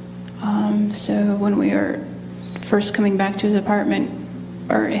 So when we were first coming back to his apartment,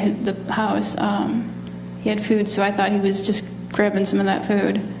 or the house, he had food, so I thought he was just grabbing some of that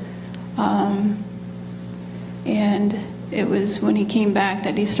food. And it was when he came back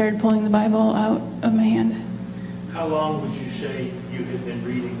that he started pulling the Bible out of my hand. How long would you say you had been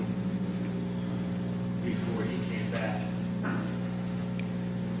reading before he came back?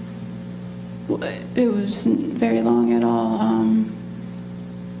 Well, it wasn't very long at all.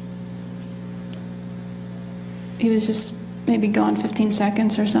 He was just maybe gone 15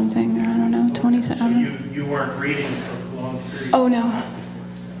 seconds or something, or I don't know, 20 seconds. So you weren't reading for a long period? Oh, no.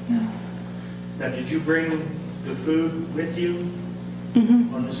 No. Now, did you bring the food with you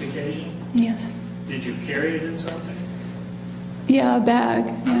on this occasion? Yes. Did you carry it in something? Yeah, a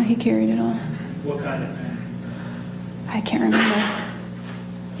bag. Yeah, he carried it all. What kind of bag? I can't remember.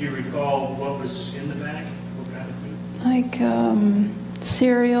 Do you recall what was in the bag? What kind of food? Like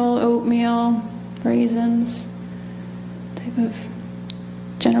cereal, oatmeal, raisins, type of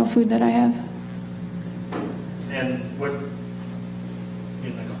general food that I have. And what,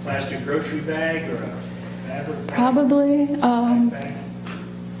 like a plastic grocery bag or a fabric bag? Probably. Bag?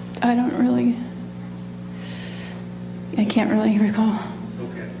 I don't really. I can't really recall.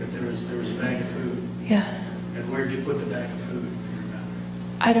 Okay, but there was a bag of food. Yeah. And where did you put the bag of food for your mouth?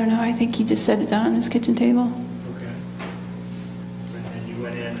 I don't know. I think he just set it down on his kitchen table. Okay. And then you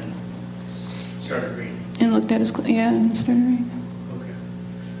went in and started reading. And looked at his and started reading. Okay.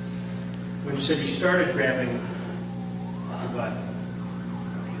 When you said you started grabbing the Bible,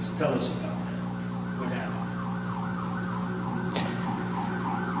 just tell us about that. What happened?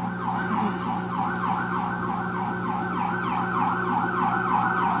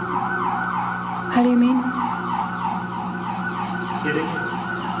 How do you mean? Hitting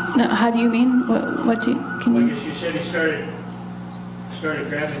it? No. How do you mean? What do you? Can I you? guess you said he started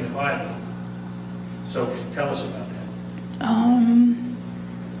grabbing the Bible. So tell us about that.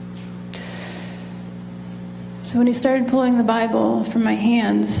 So when he started pulling the Bible from my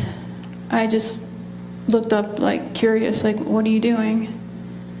hands, I just looked up like curious, like, what are you doing?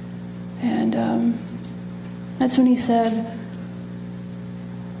 And that's when he said,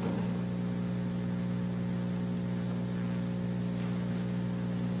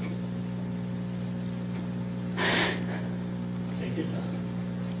 Take your time.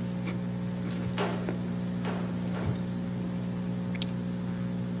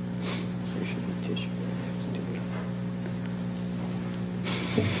 There should be tissue next to it.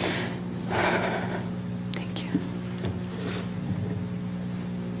 thank you.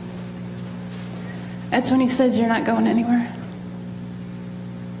 That's when he says, you're not going anywhere.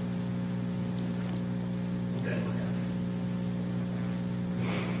 Okay.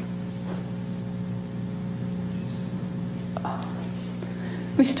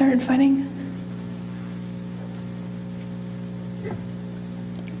 We started fighting.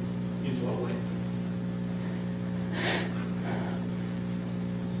 In what way?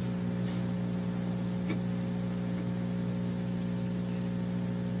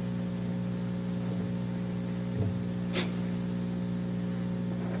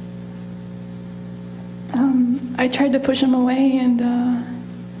 I tried to push him away and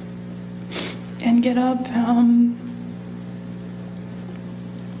get up.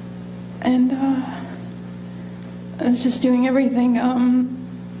 I was just doing everything,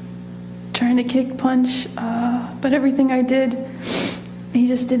 trying to kick, punch, but everything I did, he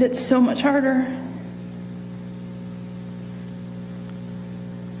just did it so much harder.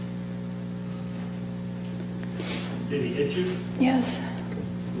 Did he hit you? Yes,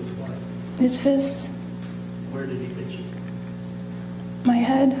 With what? his fists, Where did he hit you? my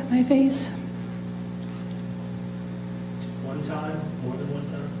head, my face. One time? More than one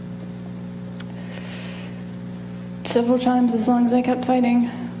time? Several times, as long as I kept fighting.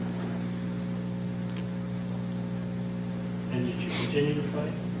 And did you continue to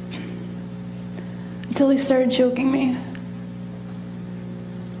fight? Until he started choking me.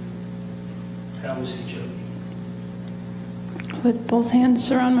 How was he choking? With both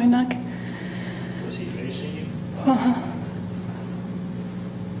hands around my neck. Was he facing you? Uh-huh.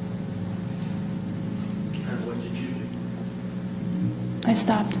 And what did you do? I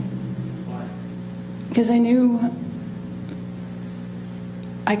stopped Why? because I knew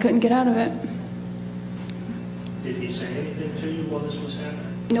I couldn't get out of it. Did he say anything to you while this was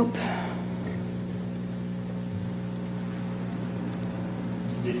happening? Nope.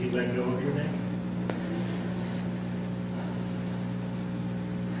 Did he let go of your neck?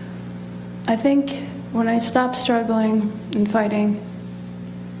 I think when I stopped struggling and fighting,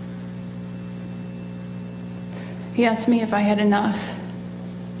 he asked me if I had enough.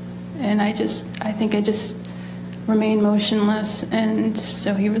 And I think I just remained motionless, and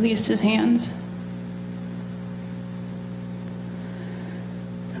so he released his hands.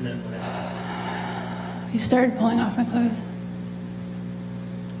 And then what happened? He started pulling off my clothes.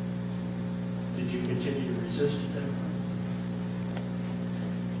 Did you continue to resist at that point?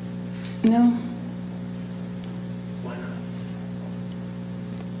 No, Why not?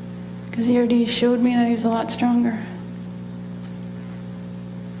 because he already showed me that he was a lot stronger.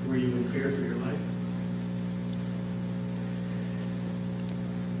 Were you in fear for your life?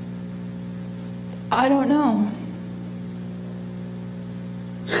 I don't know.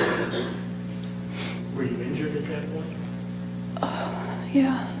 Were you injured at that point?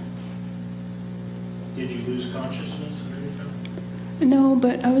 Yeah. Did you lose consciousness at any time? No,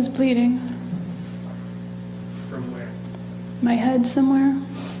 but I was bleeding. From where? My head somewhere.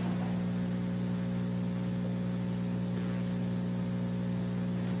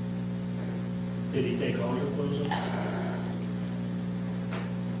 Did he take all your clothes off?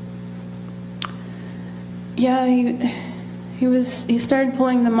 Yeah, he started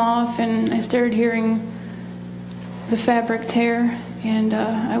pulling them off, and I started hearing the fabric tear, and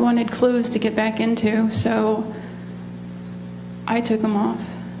I wanted clothes to get back into, so I took them off.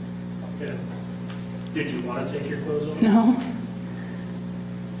 Yeah. Did you want to take your clothes off? No,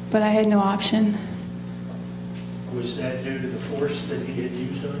 but I had no option. Was that due to the force that he had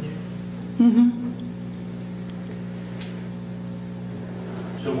used on you? Mm-hmm.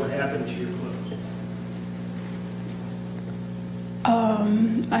 So what happened to your clothes?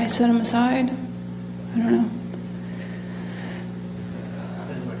 I set him aside. I don't know.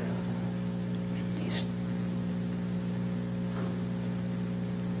 Then what happened? He's,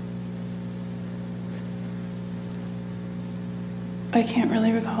 I can't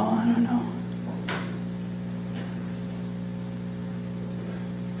really recall. I don't know.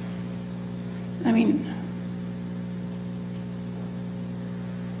 I mean,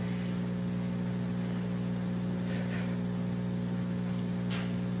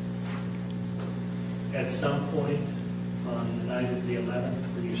 At some point on the night of the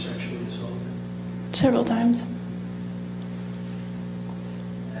 11th, were you sexually assaulted? Several times.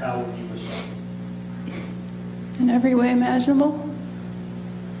 How were you assaulted? In every way imaginable.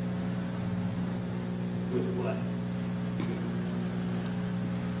 With what?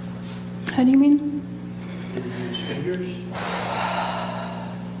 How do you mean? Did you use fingers?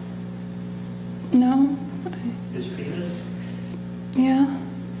 No. His penis? Yeah.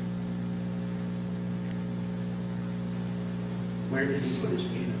 Where did he put his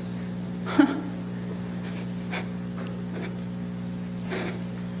penis?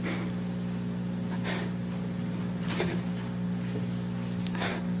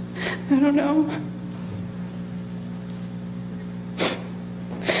 I don't know.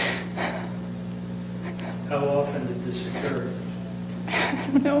 How often did this occur? I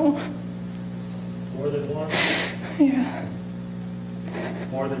don't know. More than once? Yeah.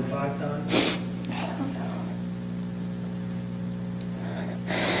 More than 5 times? I don't know.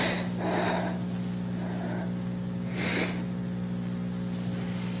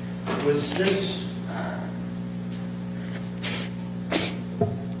 Was this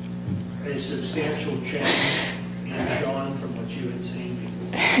a substantial change in Shawn from what you had seen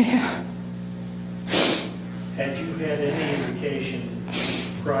before? Yeah. Had you had any indication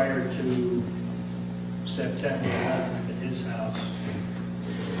prior to September 11th at his house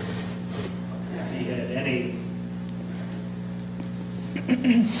if he had any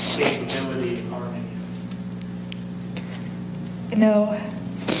capability of harming you? No.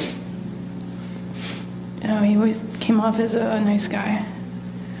 No, he always came off as a nice guy.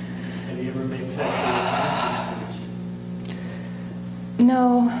 Had he ever made sexual advances towards you?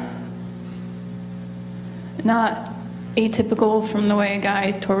 No. Not atypical from the way a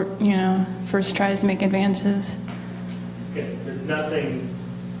guy, first tries to make advances. Okay, there's nothing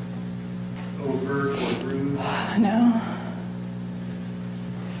overt or rude? No.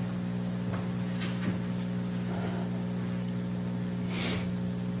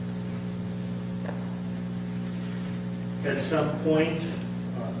 At some point,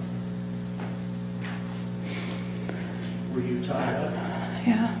 were you tied up?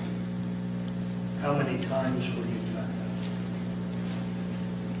 Yeah. How many times were you tied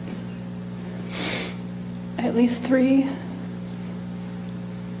up? At least 3.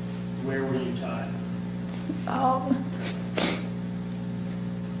 Where were you tied?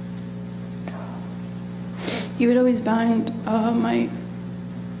 He would always bind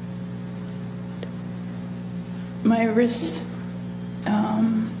my wrists,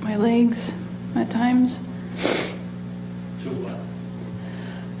 my legs at times. To what?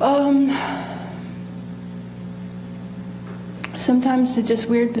 Sometimes to just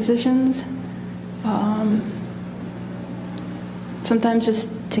weird positions. Sometimes just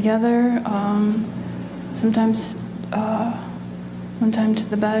together. Sometimes one time to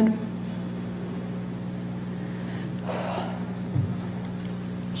the bed.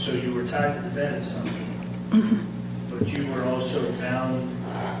 So you were tied to the bed at some point, but you were also bound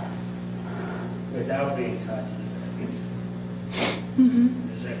without being tied to the bed.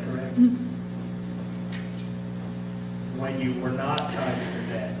 Is that correct? When you were not tied to the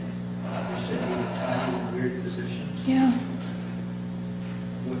bed, you said you were tied in weird positions. Yeah.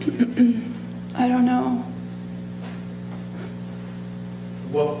 What do you do? I don't know.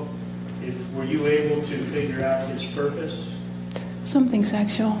 Were you able to figure out his purpose Something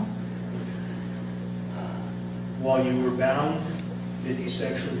sexual. while you were bound? Did he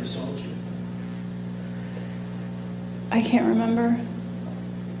sexually assault you? I can't remember.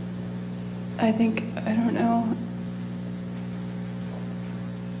 I don't know.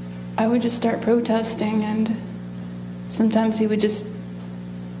 I would just start protesting, and sometimes he would just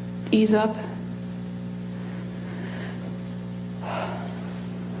ease up.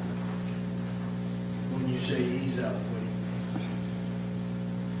 When you say ease up, what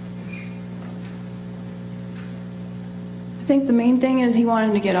do you mean? I think the main thing is he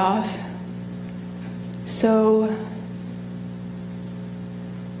wanted to get off. So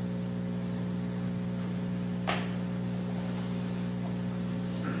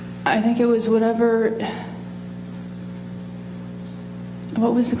I think it was whatever.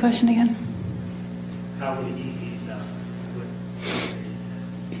 What was the question again? How would he ease up?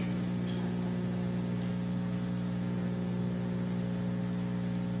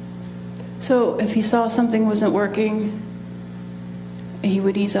 So if he saw something wasn't working, he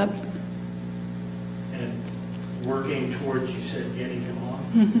would ease up. And working towards, you said, getting him off?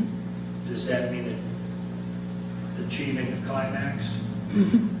 Does that mean achieving a climax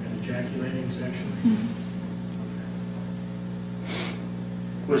and ejaculating sexually?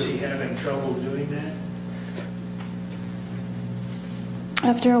 Was he having trouble doing that?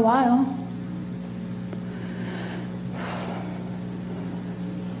 After a while.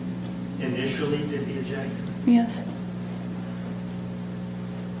 Initially, did he eject? Yes.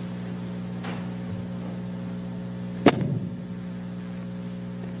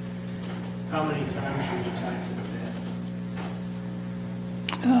 How many times were you tied to the bed?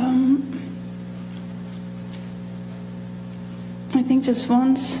 I think just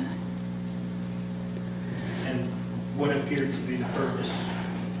once. And what appeared to be the purpose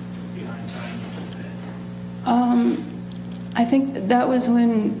behind tying you to the bed? I think that was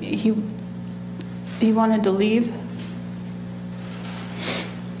when he wanted to leave.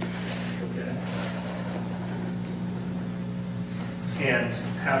 Okay. And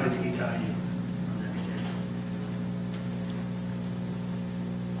how did he tie you on that occasion?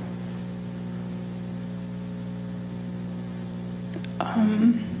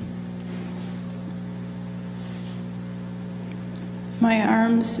 My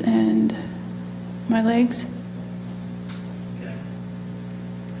arms and my legs. Okay.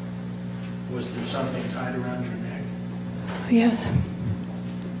 Was there something tied around your neck? Yes.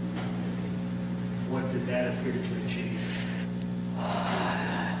 What did that appear to achieve?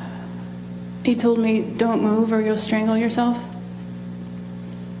 He told me, don't move or you'll strangle yourself.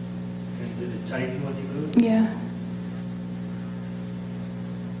 And did it tighten when you moved? Yeah.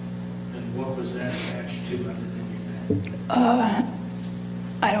 And what was that attached to other than your neck?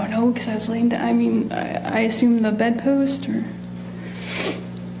 I don't know, because I was laying down. I mean, I assume the bedpost, or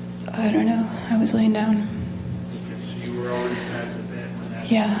I don't know. I was laying down. Okay, so you were already tied to the bed when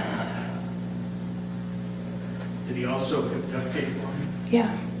that... Yeah. Did he also put duct tape on you? Yeah.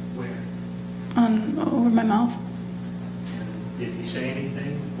 Where? Over my mouth. And did he say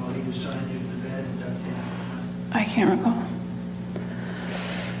anything while he was tying you to the bed and duct tape on you? I can't recall.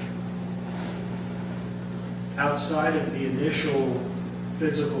 Outside of the initial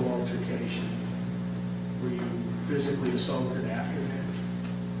physical altercation, were you physically assaulted after that?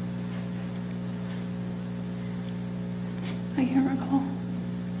 I can't recall.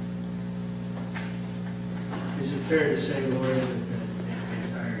 Is it fair to say, Lori, that the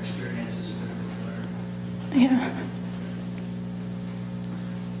entire experience is a bit of a blur? Yeah.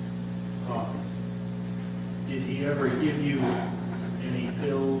 Did he ever give you any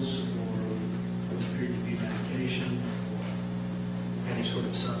pills or what appeared to be medication or any sort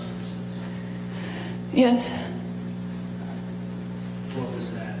of substances? Yes. What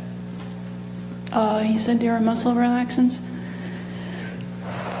was that? He said they were muscle relaxants.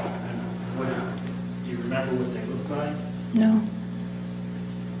 Do you remember what they looked like? No.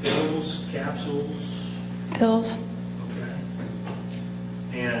 Pills, capsules? Pills. Okay.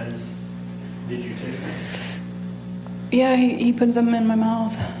 And did you take them? Yeah, he put them in my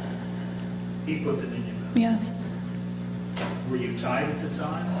mouth. He put them in your mouth? Yes. Were you tied at the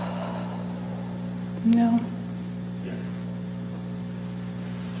time? No. Yeah.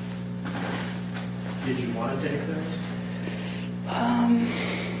 Did you want to take those?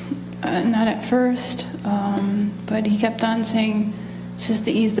 Not at first, but he kept on saying it's just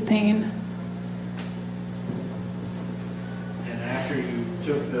to ease the pain. And after you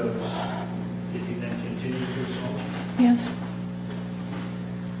took those, did he then continue to assault you? Yes.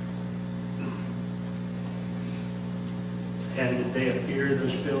 And did they appear,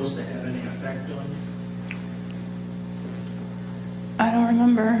 those pills, to have any effect on you? I don't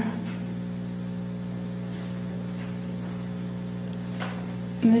remember.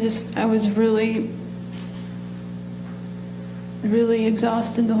 And I was really, really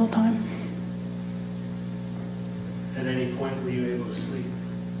exhausted the whole time. At any point were you able to sleep?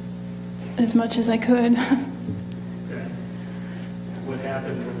 As much as I could. Okay. What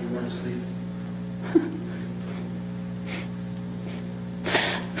happened when you weren't sleeping?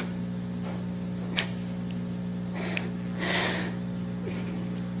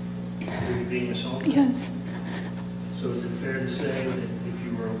 Were you being assaulted? Yes. So is it fair to say that if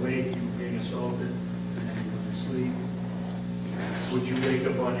you were awake, you were being assaulted, and then you went to sleep? Would you wake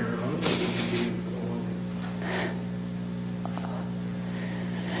up on your own, or would you be alone?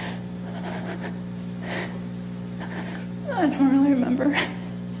 I don't really remember.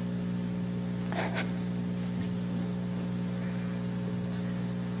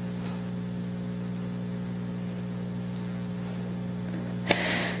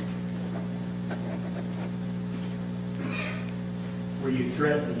 Were you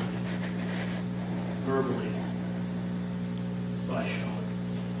threatened verbally by Shawn?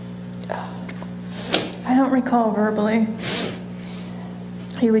 I don't recall verbally.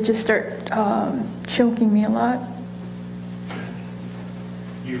 He would just start choking me a lot.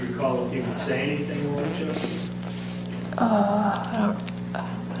 Do you recall if he would say anything while he choked you? I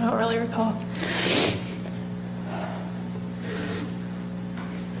don't really recall.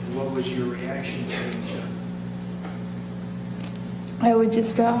 And what was your reaction to each other? I would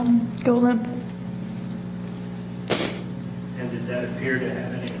just go limp. And did that appear to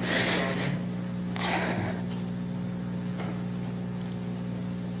have any effect on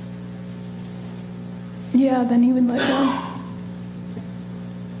you? Yeah, then he would let go.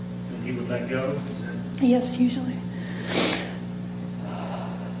 And he would let go? Is that, Yes, usually.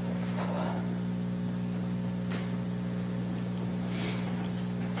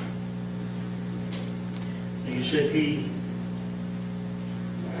 you said he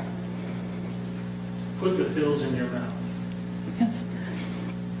put the pills in your mouth. Yes.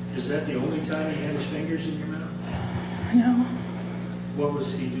 Is that the only time he had his fingers in your mouth? No. What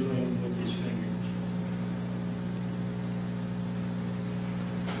was he doing with his fingers?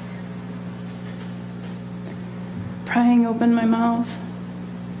 Prying open my mouth.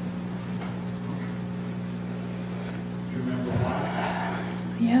 Do you remember why?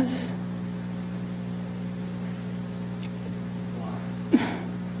 Yes. Why?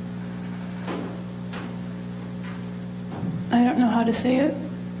 I don't know how to say it.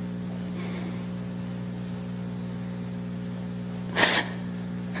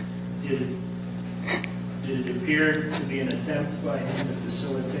 Did it appear to be an attempt by him to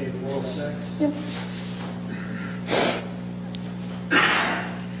facilitate oral sex? Yep.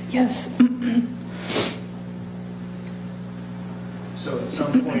 Yes. So at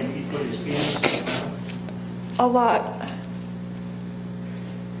some point he put his penis in your mouth? A lot.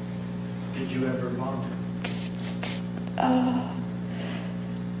 Did you ever vomit?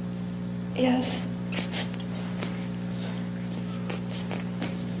 Yes.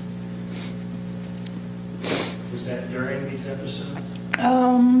 Was that during these episodes?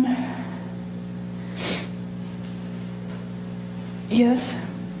 Yes.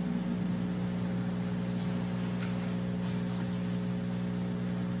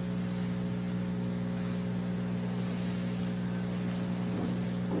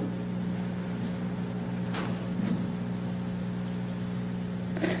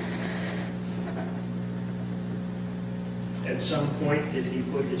 At some point, did he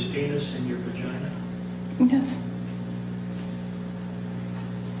put his penis in your vagina? Yes.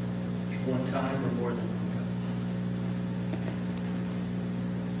 One time or more than one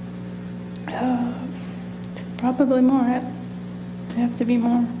Probably more. It'd have to be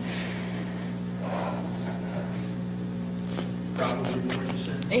more. time? Probably more, you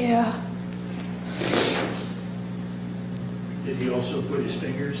said? Yeah. Did he also put his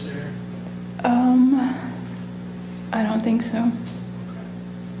fingers there? I don't think so.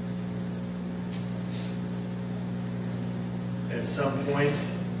 At some point,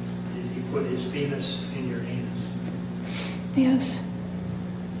 did he put his penis in your anus? Yes.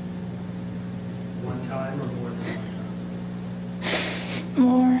 One time or more than one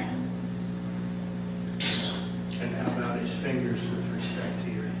More. time? And how about his fingers with respect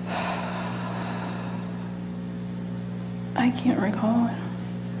to your anus? I can't recall.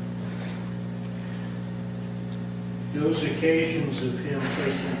 Those occasions of him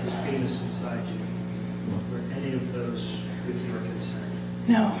placing his penis inside you, were any of those with your consent?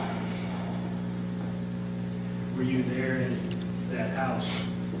 No. Were you there in that house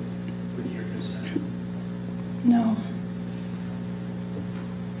with your consent? No.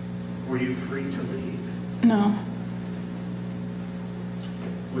 Were you free to leave? No.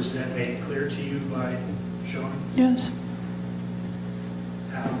 Was that made clear to you by Shawn? Yes.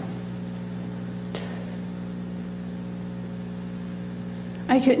 How?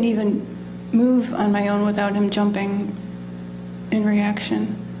 I couldn't even move on my own without him jumping in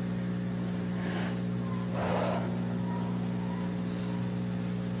reaction.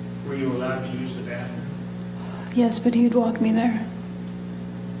 Were you allowed to use the bathroom? Yes, but he'd walk me there.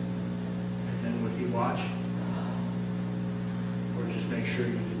 And then would he watch? Or just make sure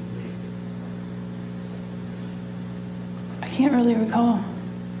you didn't leave? I can't really recall.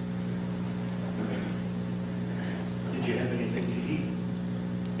 Did you have anything to eat?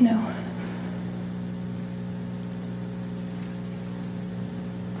 No.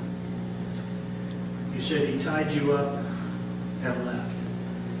 You said he tied you up and left.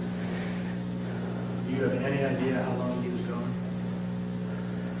 Do you have any idea how long he was gone?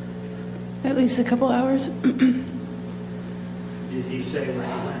 At least a couple hours. Did he say where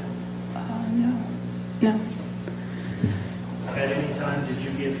he went? No. No. At any time, did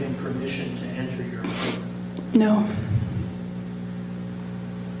you give him permission to enter your apartment? No.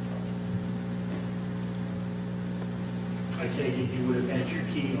 I take it you would have had your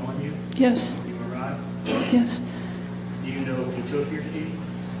key on you Yes. when you arrived? Yes. Do you know if he took your key?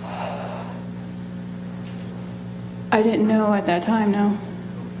 I didn't know at that time, no.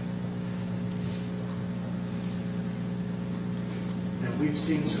 Now, we've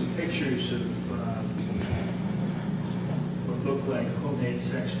seen some pictures of what look like homemade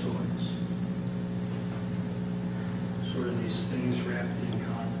sex toys. Sort of these things wrapped in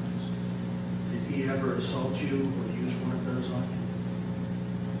condoms. Did he ever assault you or use one of those on you?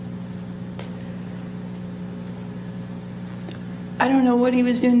 I don't know what he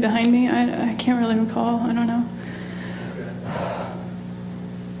was doing behind me. I can't really recall. I don't know. Okay.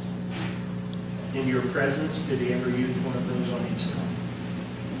 In your presence, did he ever use one of those on himself?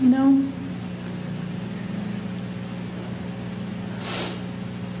 No.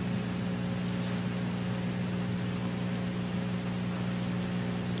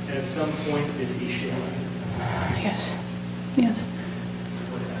 At some point, did he shave you? Yes. Yes.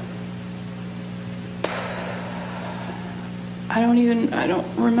 What happened? I don't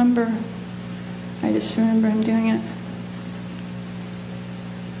remember. I just remember him doing it.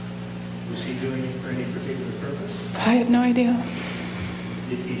 Was he doing it for any particular purpose? I have no idea.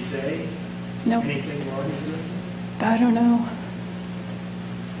 Did he say Nope. anything while he was doing it? I don't know.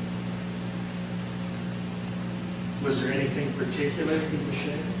 Was there anything particular he was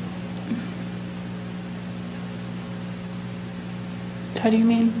shaving? How do you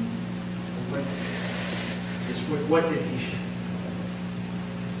mean? What did he shave?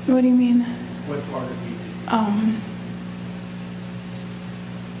 What do you mean? What part of you?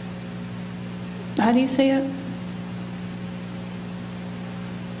 How do you say it?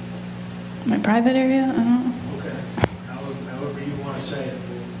 My private area? I don't know. Okay. However you want to say it.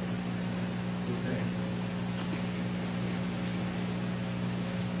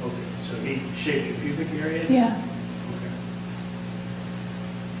 Okay, so he shaved your pubic area? Yeah. Okay.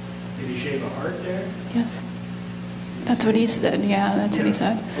 Did he shave a heart there? Yes. That's what he said. Yeah, that's what he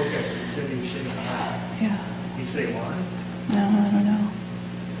said. Okay, so he said he was shaving a heart. Yeah. Did he say why? No, I don't know.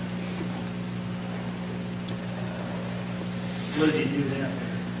 What did he do then?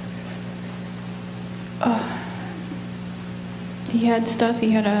 He had stuff.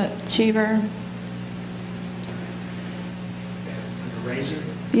 He had a shaver. Like a razor?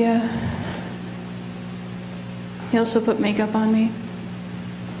 Yeah. He also put makeup on me.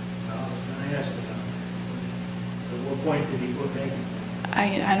 I was going to ask about that. At what point did he put makeup?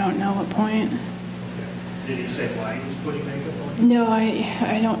 I don't know what point. Okay. Did he say why he was putting makeup on? No,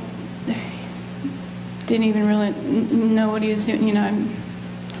 I don't. Didn't even really know what he was doing. You know, I'm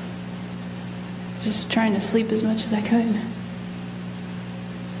just trying to sleep as much as I could.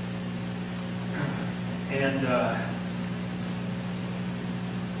 And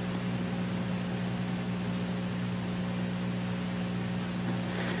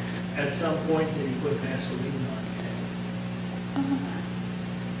at some point, did he put Vaseline on?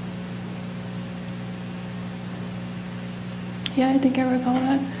 Yeah, I think I recall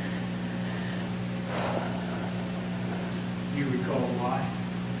that. You recall why?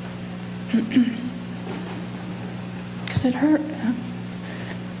 Because it hurt.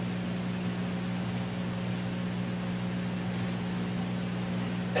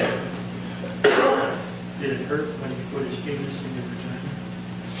 Did it hurt when he put his penis in your vagina?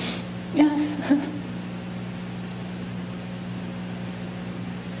 Yes.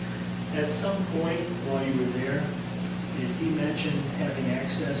 At some point while you were there, did he mention having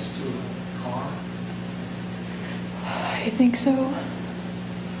access to a car? I think so.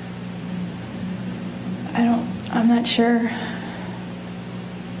 I'm not sure. Okay.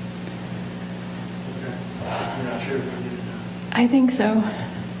 You're not sure if he did or not. I think so.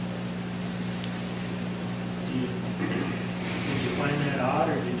 Did you find that odd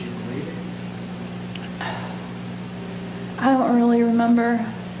or did you believe it? I don't really remember.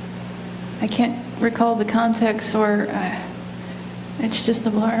 I can't recall the context, or it's just a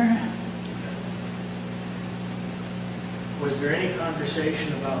blur. Was there any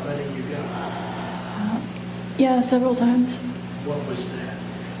conversation about letting you go? Yeah, several times. What was that?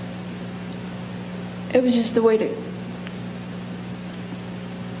 It was just a way to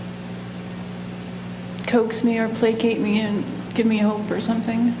coax me or placate me and give me hope or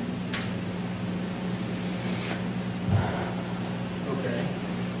something. Okay.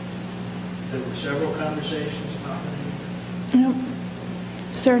 There were several conversations about letting you Yep.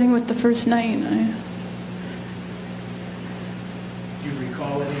 Starting with the first night. go. Do you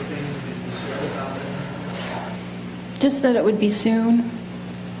recall anything that he said about it? Just that it would be soon.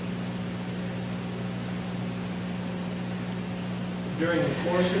 During the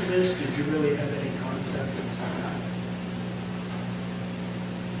course of this, did you really have any concept of time?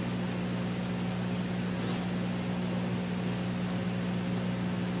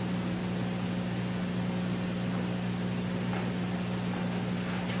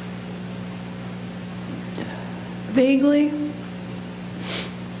 Vaguely.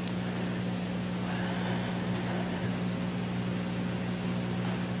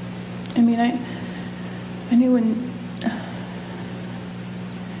 I mean, I knew when,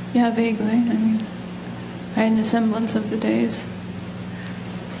 yeah, vaguely. I mean, I had a semblance of the days.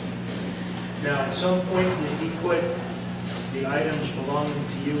 Now, at some point, did he put the items belonging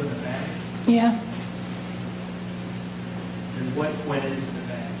to you in the bag? Yeah. And what went into the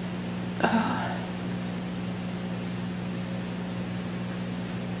bag?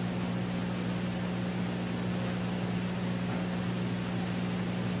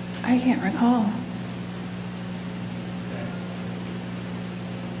 I can't recall.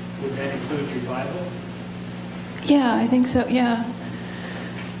 Would that include your Bible, Yeah, I think so, yeah.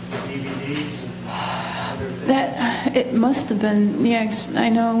 DVDs, and other things? That, it must have been, yeah, 'cause I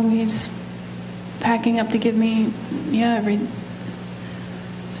know he's packing up to give me, yeah, so I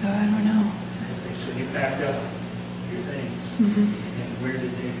don't know. Okay, so you packed up your things, Mhm. and where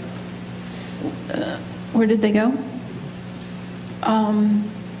did they go? Where did they go?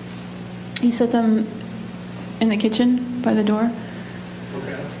 He set them in the kitchen by the door.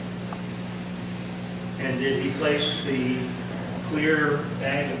 Okay. And did he place the clear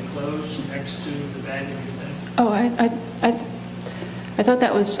bag of clothes next to the bag of your things? Oh, I thought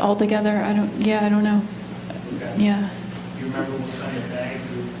that was all together. I don't know. Okay. Yeah. Do you remember what kind of bag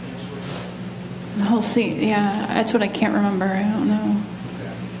your things were? The whole scene, yeah, that's what I can't remember. I don't know.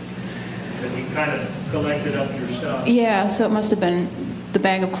 Okay. But he kind of collected up your stuff? Yeah, so it must have been the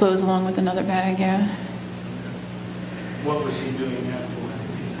bag of clothes along with another bag, yeah. What was he doing that for?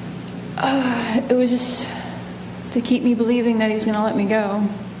 It was just to keep me believing that he was going to let me go.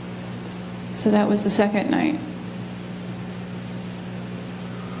 So that was the second night.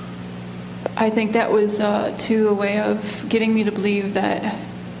 I think that was too a way of getting me to believe that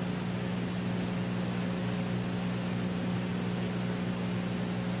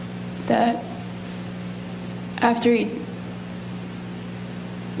after he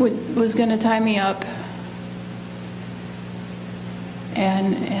was going to tie me up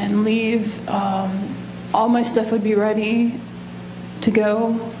and leave, all my stuff would be ready to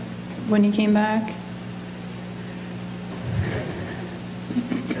go when he came back.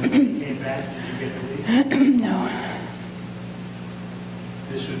 And when he came back, did you get to leave? No.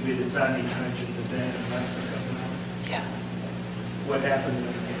 This would be the time he turned you to the bed and left for a couple hours? Yeah. What happened when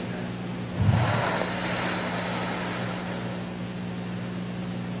he came back?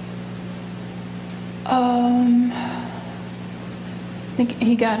 I think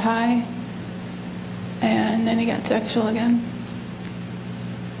he got high, and then he got sexual again.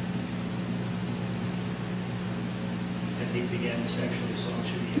 And he began to sexually assault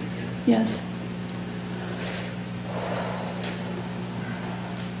you again? Yes.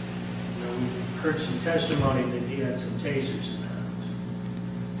 Now, we've heard some testimony that he had some tasers in the house.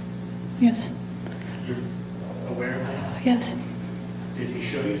 Yes. You're aware of that? Yes. Did he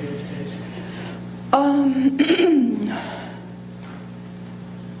show you those tasers?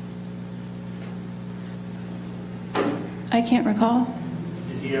 I can't recall.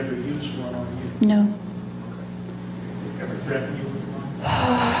 Did he ever use one on you? No. Ever threaten you with one?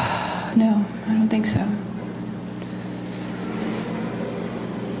 No, I don't think so.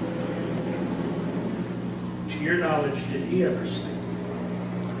 To your knowledge, did he ever sleep?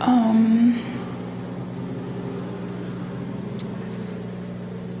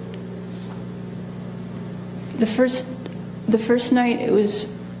 The first night, it was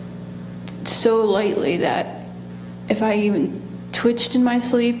so lightly that if I even twitched in my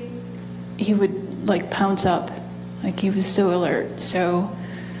sleep, he would like pounce up. Like he was so alert. So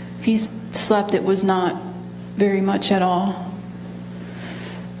if he slept, it was not very much at all.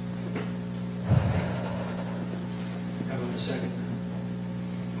 How about the second?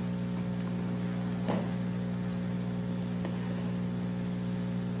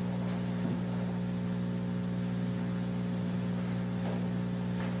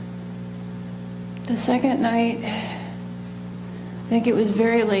 The second night, I think it was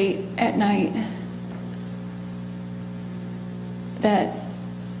very late at night that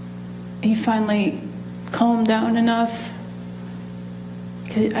he finally calmed down enough,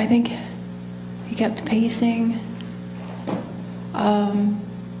 because I think he kept pacing.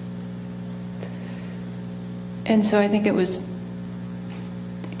 And so I think it was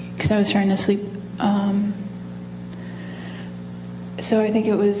because I was trying to sleep. So I think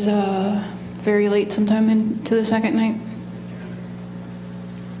it was very late sometime into the second night.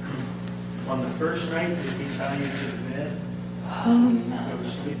 On the first night, did he tie you to the bed? Go to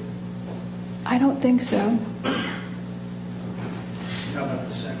sleep? I don't think so. How about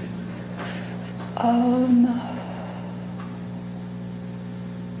the second?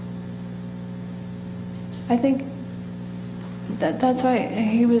 I think that's why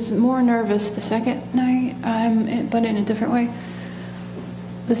he was more nervous the second night, but in a different way.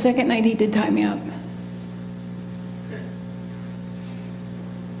 The second night he did tie me up. Okay.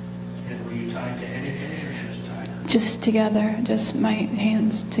 And were you tied to anything or just tied up? Just together, just my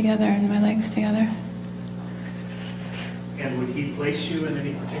hands together and my legs together. And would he place you in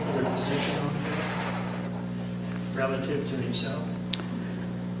any particular position on the bed relative to himself?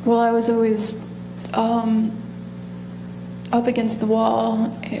 Well, I was always up against the wall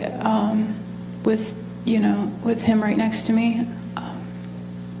with him right next to me.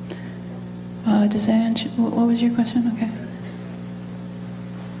 Does that answer? What was your question? Okay.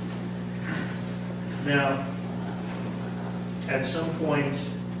 Now, at some point,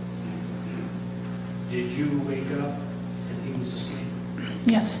 did you wake up and he was asleep?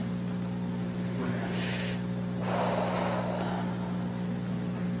 Yes. What happened?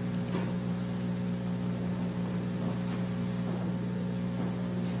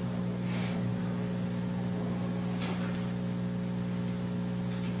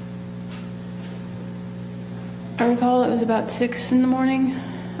 I recall it was about 6 in the morning,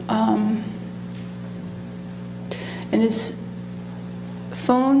 and his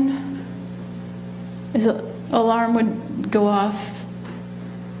phone, his alarm would go off.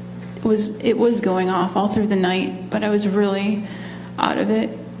 It was going off all through the night, but I was really out of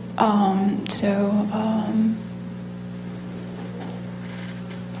it.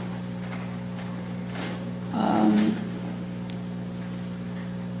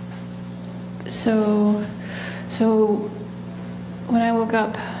 So when I woke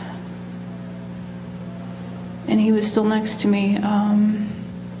up and he was still next to me,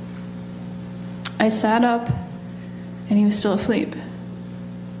 I sat up and he was still asleep.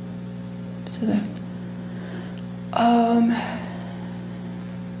 So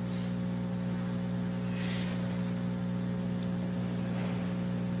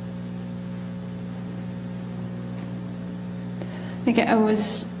I think I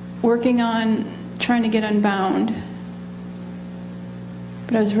was working on trying to get unbound,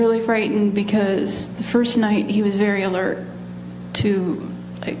 but I was really frightened because the first night he was very alert to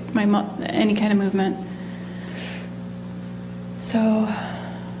like any kind of movement. So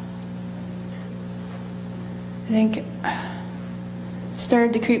I think I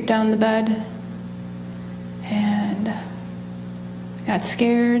started to creep down the bed and I got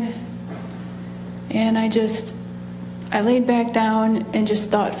scared, and I laid back down and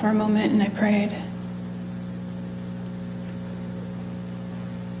just thought for a moment, and I prayed.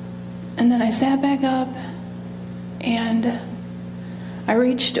 And then I sat back up and I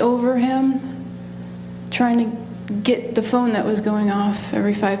reached over him, trying to get the phone that was going off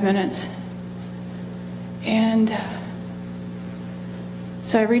every 5 minutes. And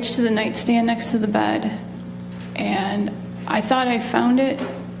so I reached to the nightstand next to the bed, and I thought I found it.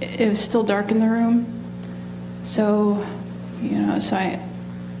 It was still dark in the room. So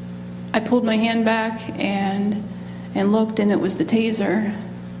I pulled my hand back and looked, and it was the taser.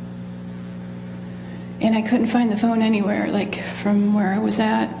 And I couldn't find the phone anywhere, like from where I was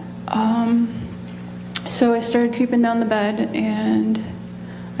at. So I started creeping down the bed, and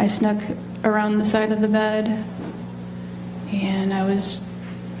I snuck around the side of the bed, and I was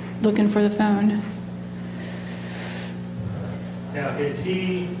looking for the phone. Now,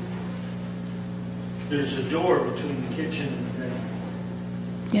 there's a door between the kitchen and the bedroom.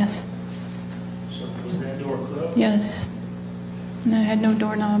 Yes. So was that door closed? Yes. And I had no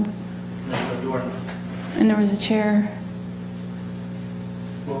doorknob. No doorknob. And there was a chair.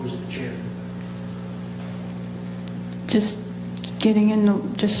 What was the chair? Just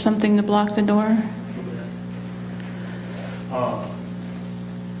just something to block the door.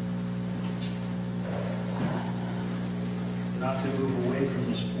 Not to move away from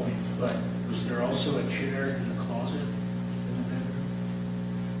this point, but was there also a chair in the closet in the bedroom?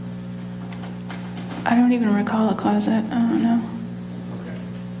 I don't even recall a closet. I don't know. Okay.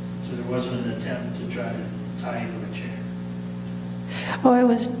 So there wasn't an attempt to try to tie you to a chair? Oh,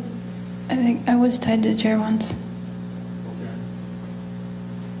 I think I was tied to a chair once. Okay.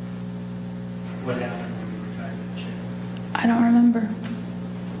 What happened when you were tied to the chair? I don't remember.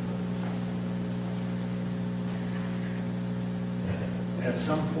 At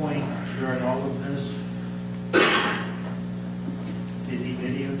some point during all of this, did he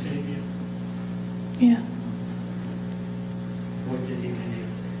videotape you? Yeah. What did he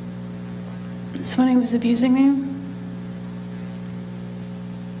videotape? It's when he was abusing me.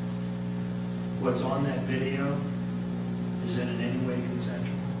 What's on that video, is it in any way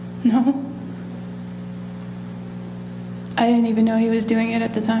consensual? No. I didn't even know he was doing it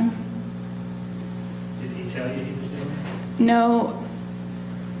at the time. Did he No.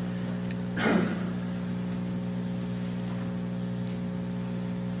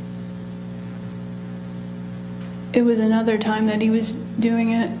 It was another time that he was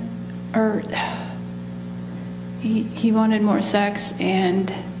doing it, or he wanted more sex,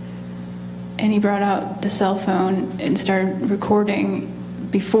 and he brought out the cell phone and started recording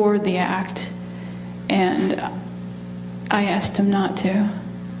before the act, and I asked him not to.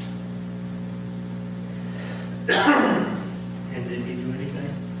 And did he do anything?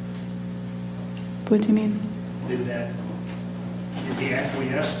 What do you mean? Did he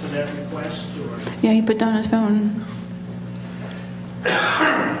acquiesce to that request, or? Yeah, he put down his phone.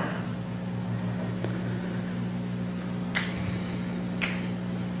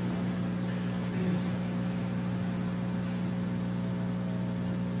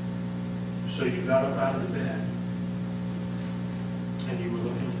 So you got up out of the bed, and you were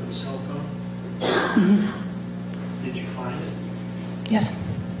looking for the cell phone? Mm-hmm. Did you find it? Yes.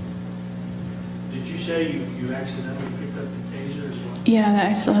 Did you say you accidentally picked up the taser as well? Yeah,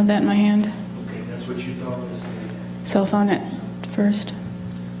 I still had that in my hand. Okay, that's what you thought was the... Cell phone at first.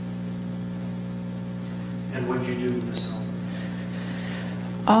 And what'd you do with the cell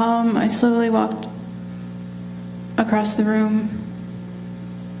phone? I slowly walked across the room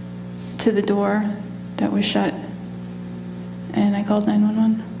to the door that was shut, and I called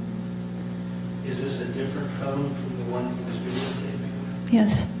 911. Is this a different phone from the one he was videotaping?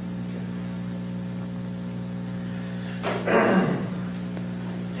 Yes.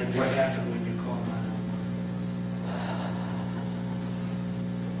 And what happened when you called 911?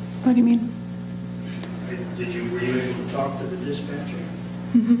 What do you mean? Were you able to talk to the dispatcher?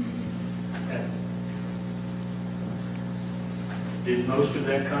 Mm-hmm. And did most of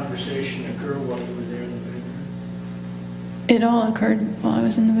that conversation occur while you were there in the bedroom? It all occurred while I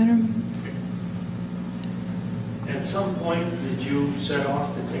was in the bedroom. At some point, did you set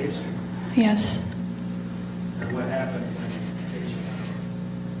off the taser? Yes. And what happened when the taser went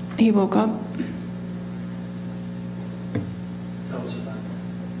off? He woke up. Tell us about that.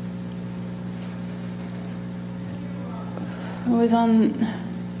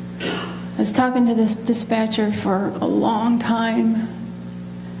 I was talking to this dispatcher for a long time,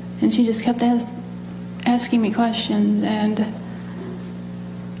 and she just kept asking me questions, and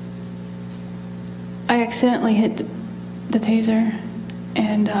I accidentally hit the taser,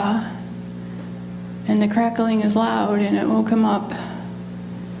 and the crackling is loud, and it woke him up,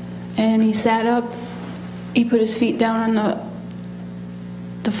 and he sat up. He put his feet down on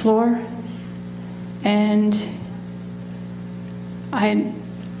the floor, and I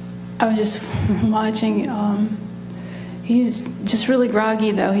was just watching. He's just really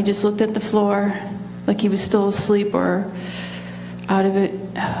groggy, though. He just looked at the floor like he was still asleep or out of it.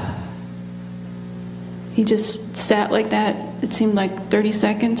 He just sat like that. It seemed like 30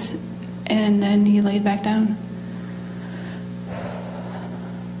 seconds, and then he laid back down.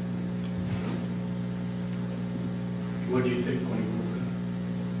 What did you think when you woke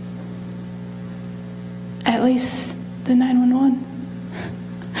up? At least the 911.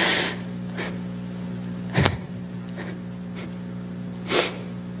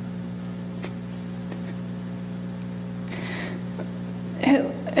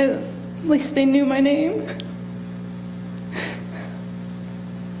 At least they knew my name.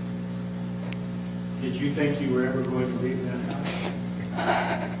 Did you think you were ever going to leave that house?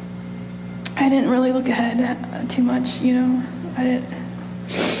 I didn't really look ahead too much, you know. I didn't.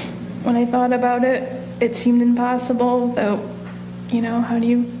 When I thought about it, it seemed impossible, though, you know, how do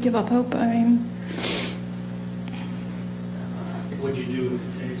you give up hope? I mean... What'd you do with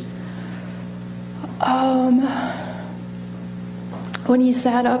the taser? When he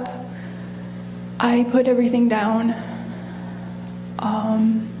sat up, I put everything down.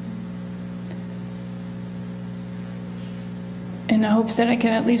 In the hopes that I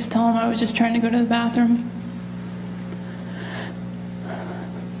could at least tell him I was just trying to go to the bathroom.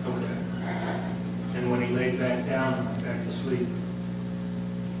 Okay. And when he laid back down and went back to sleep?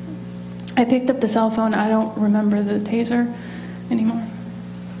 I picked up the cell phone. I don't remember the taser anymore.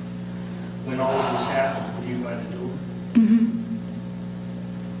 When all of this happened, were you by the door? Mm-hmm.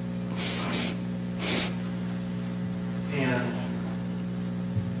 And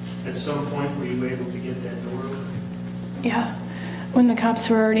at some point, were you able to get that door open? Yeah. When the cops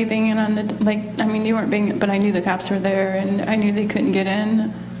were already banging on the, they weren't banging, but I knew the cops were there, and I knew they couldn't get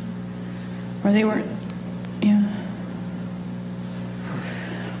in, or they weren't, yeah.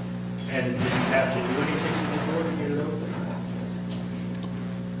 And did you have to do anything to the door to get it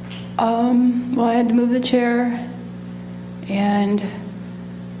open? Well, I had to move the chair, and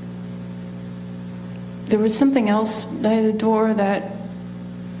there was something else by the door that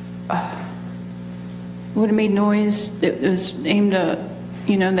would have made noise. It was aimed at,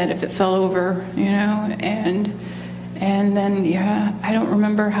 that if it fell over, and then, yeah, I don't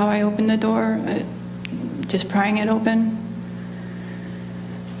remember how I opened the door, just prying it open.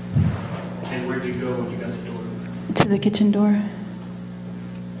 And where'd you go when you got the door open? To the kitchen door.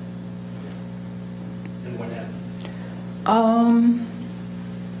 And what happened?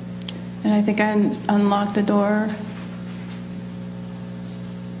 And I think I unlocked the door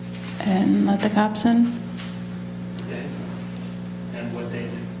and let the cops in. Okay. And what they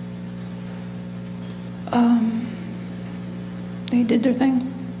did? They did their thing.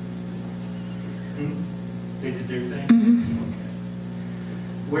 They did their thing? Mm-hmm. Okay.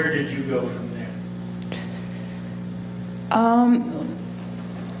 Where did you go from there?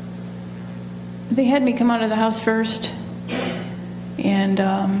 They had me come out of the house first, and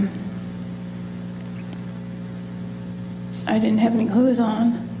I didn't have any clothes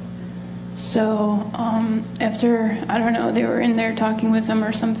on. So after, I don't know, they were in there talking with them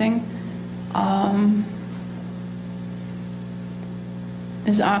or something. It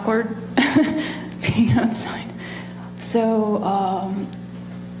was awkward being outside. So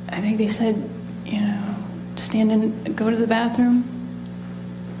I think they said, stand and go to the bathroom.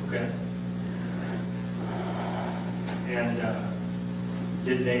 Okay. And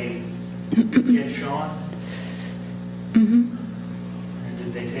did they get Shawn? Mm-hmm. And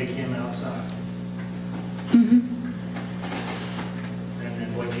did they take him outside? Mm-hmm. And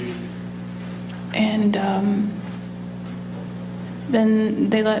then what you... And then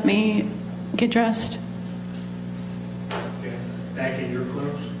they let me get dressed. Okay. Back in your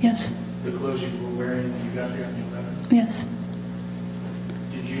clothes? Yes. The clothes you were wearing when you got there on the 11th? Yes.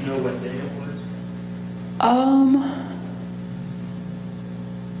 Did you know what day it was?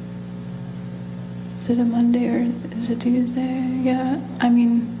 Is it a Monday or is it Tuesday? Yeah. I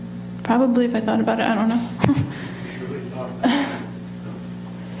mean, probably if I thought about it, I don't know. You really thought about it?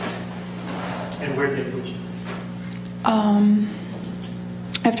 And where did they put you?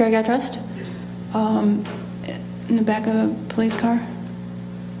 After I got dressed? Yes. In the back of a police car.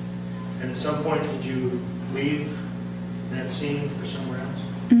 And at some point, did you leave that scene for somewhere else?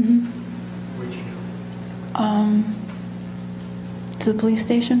 Mm-hmm. Where'd you go? To the police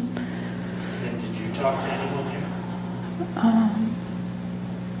station. And did you talk to anyone there?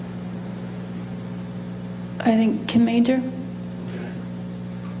 I think Kim Major. Okay.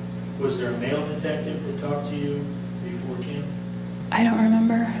 Was there a male detective that talked to you before Kim? I don't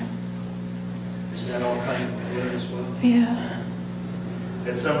remember. Is that all kind of blurred as well? Yeah.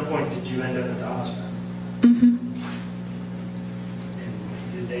 At some point, did you end up at the hospital? Mm-hmm. And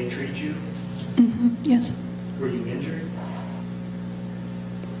did they treat you? Mm-hmm. Yes. Were you injured?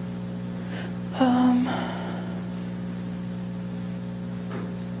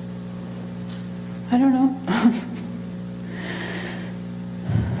 I don't know.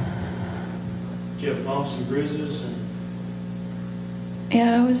 Did you have bumps and bruises? And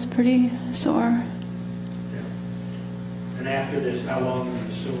Yeah, I was pretty sore. yeah. And after this, how long were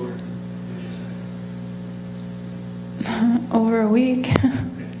you sore? Did you say? Over a week.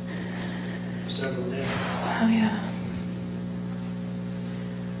 Okay. Several days. Oh, yeah.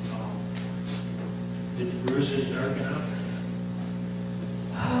 Did the bruises darken up?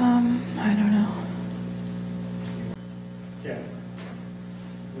 I don't know. Yeah.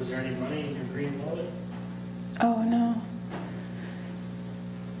 Was there any money in your green wallet? Oh, no.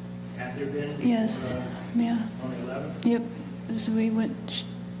 Had there been? Yes. Yeah. On the 11th? Yep. So we went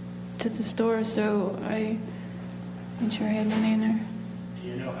to the store, so I made sure I had money in there. Do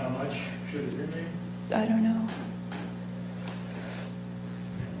you know how much should have been there? I don't know.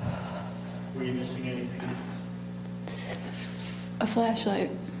 Were you missing anything? A flashlight.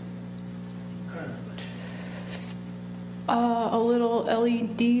 What kind of flash? A little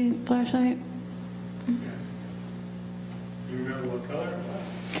LED flashlight. Do you remember what color it was?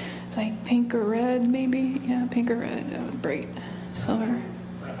 It's like pink or red, maybe. Yeah, pink or red. Bright silver.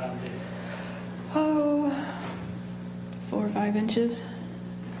 How big? Oh, 4 or 5 inches.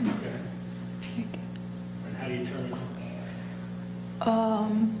 Okay. And how do you turn it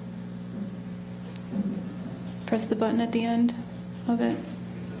on? Press the button at the end of it.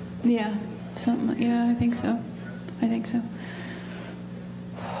 Yeah, something. Yeah, I think so. I think so.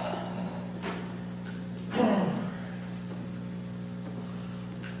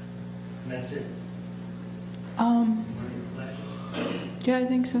 And that's it? Um, Money and flash? yeah, I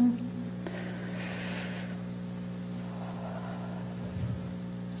think so.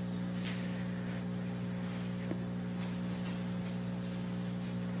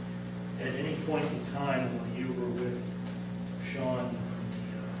 At any point in time when you were with Shawn in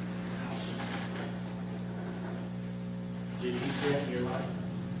the house, did he threaten your life?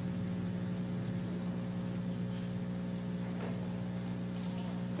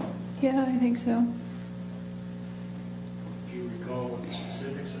 Yeah, I think so. Do you recall what the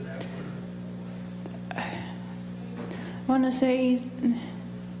specifics of that were? I want to say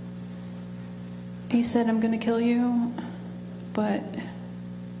he said, "I'm going to kill you," but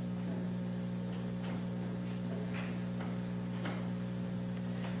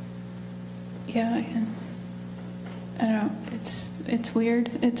yeah, I don't know. It's weird.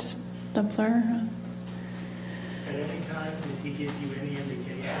 It's a blur. At any time, did he give you any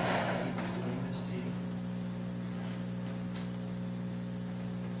indication that he was doing this to you?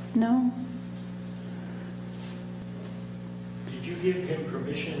 No, Did you give him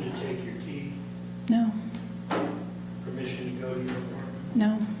permission to take your key? no, Permission to go to your apartment?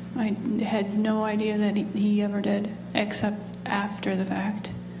 no. I had no idea that he ever did, except after the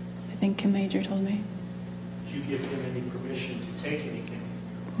fact. I think Kim Major told me. Did you give him any permission to take anything?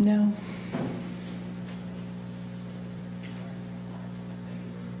 No.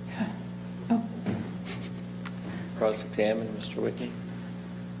 Yeah. Oh, Cross-examine, Mr. Whitney.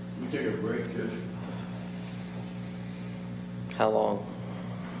 We take a break, Judge. How long?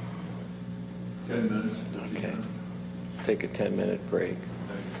 10 minutes. Okay. Take a 10-minute break.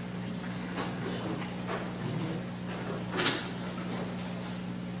 Thank you.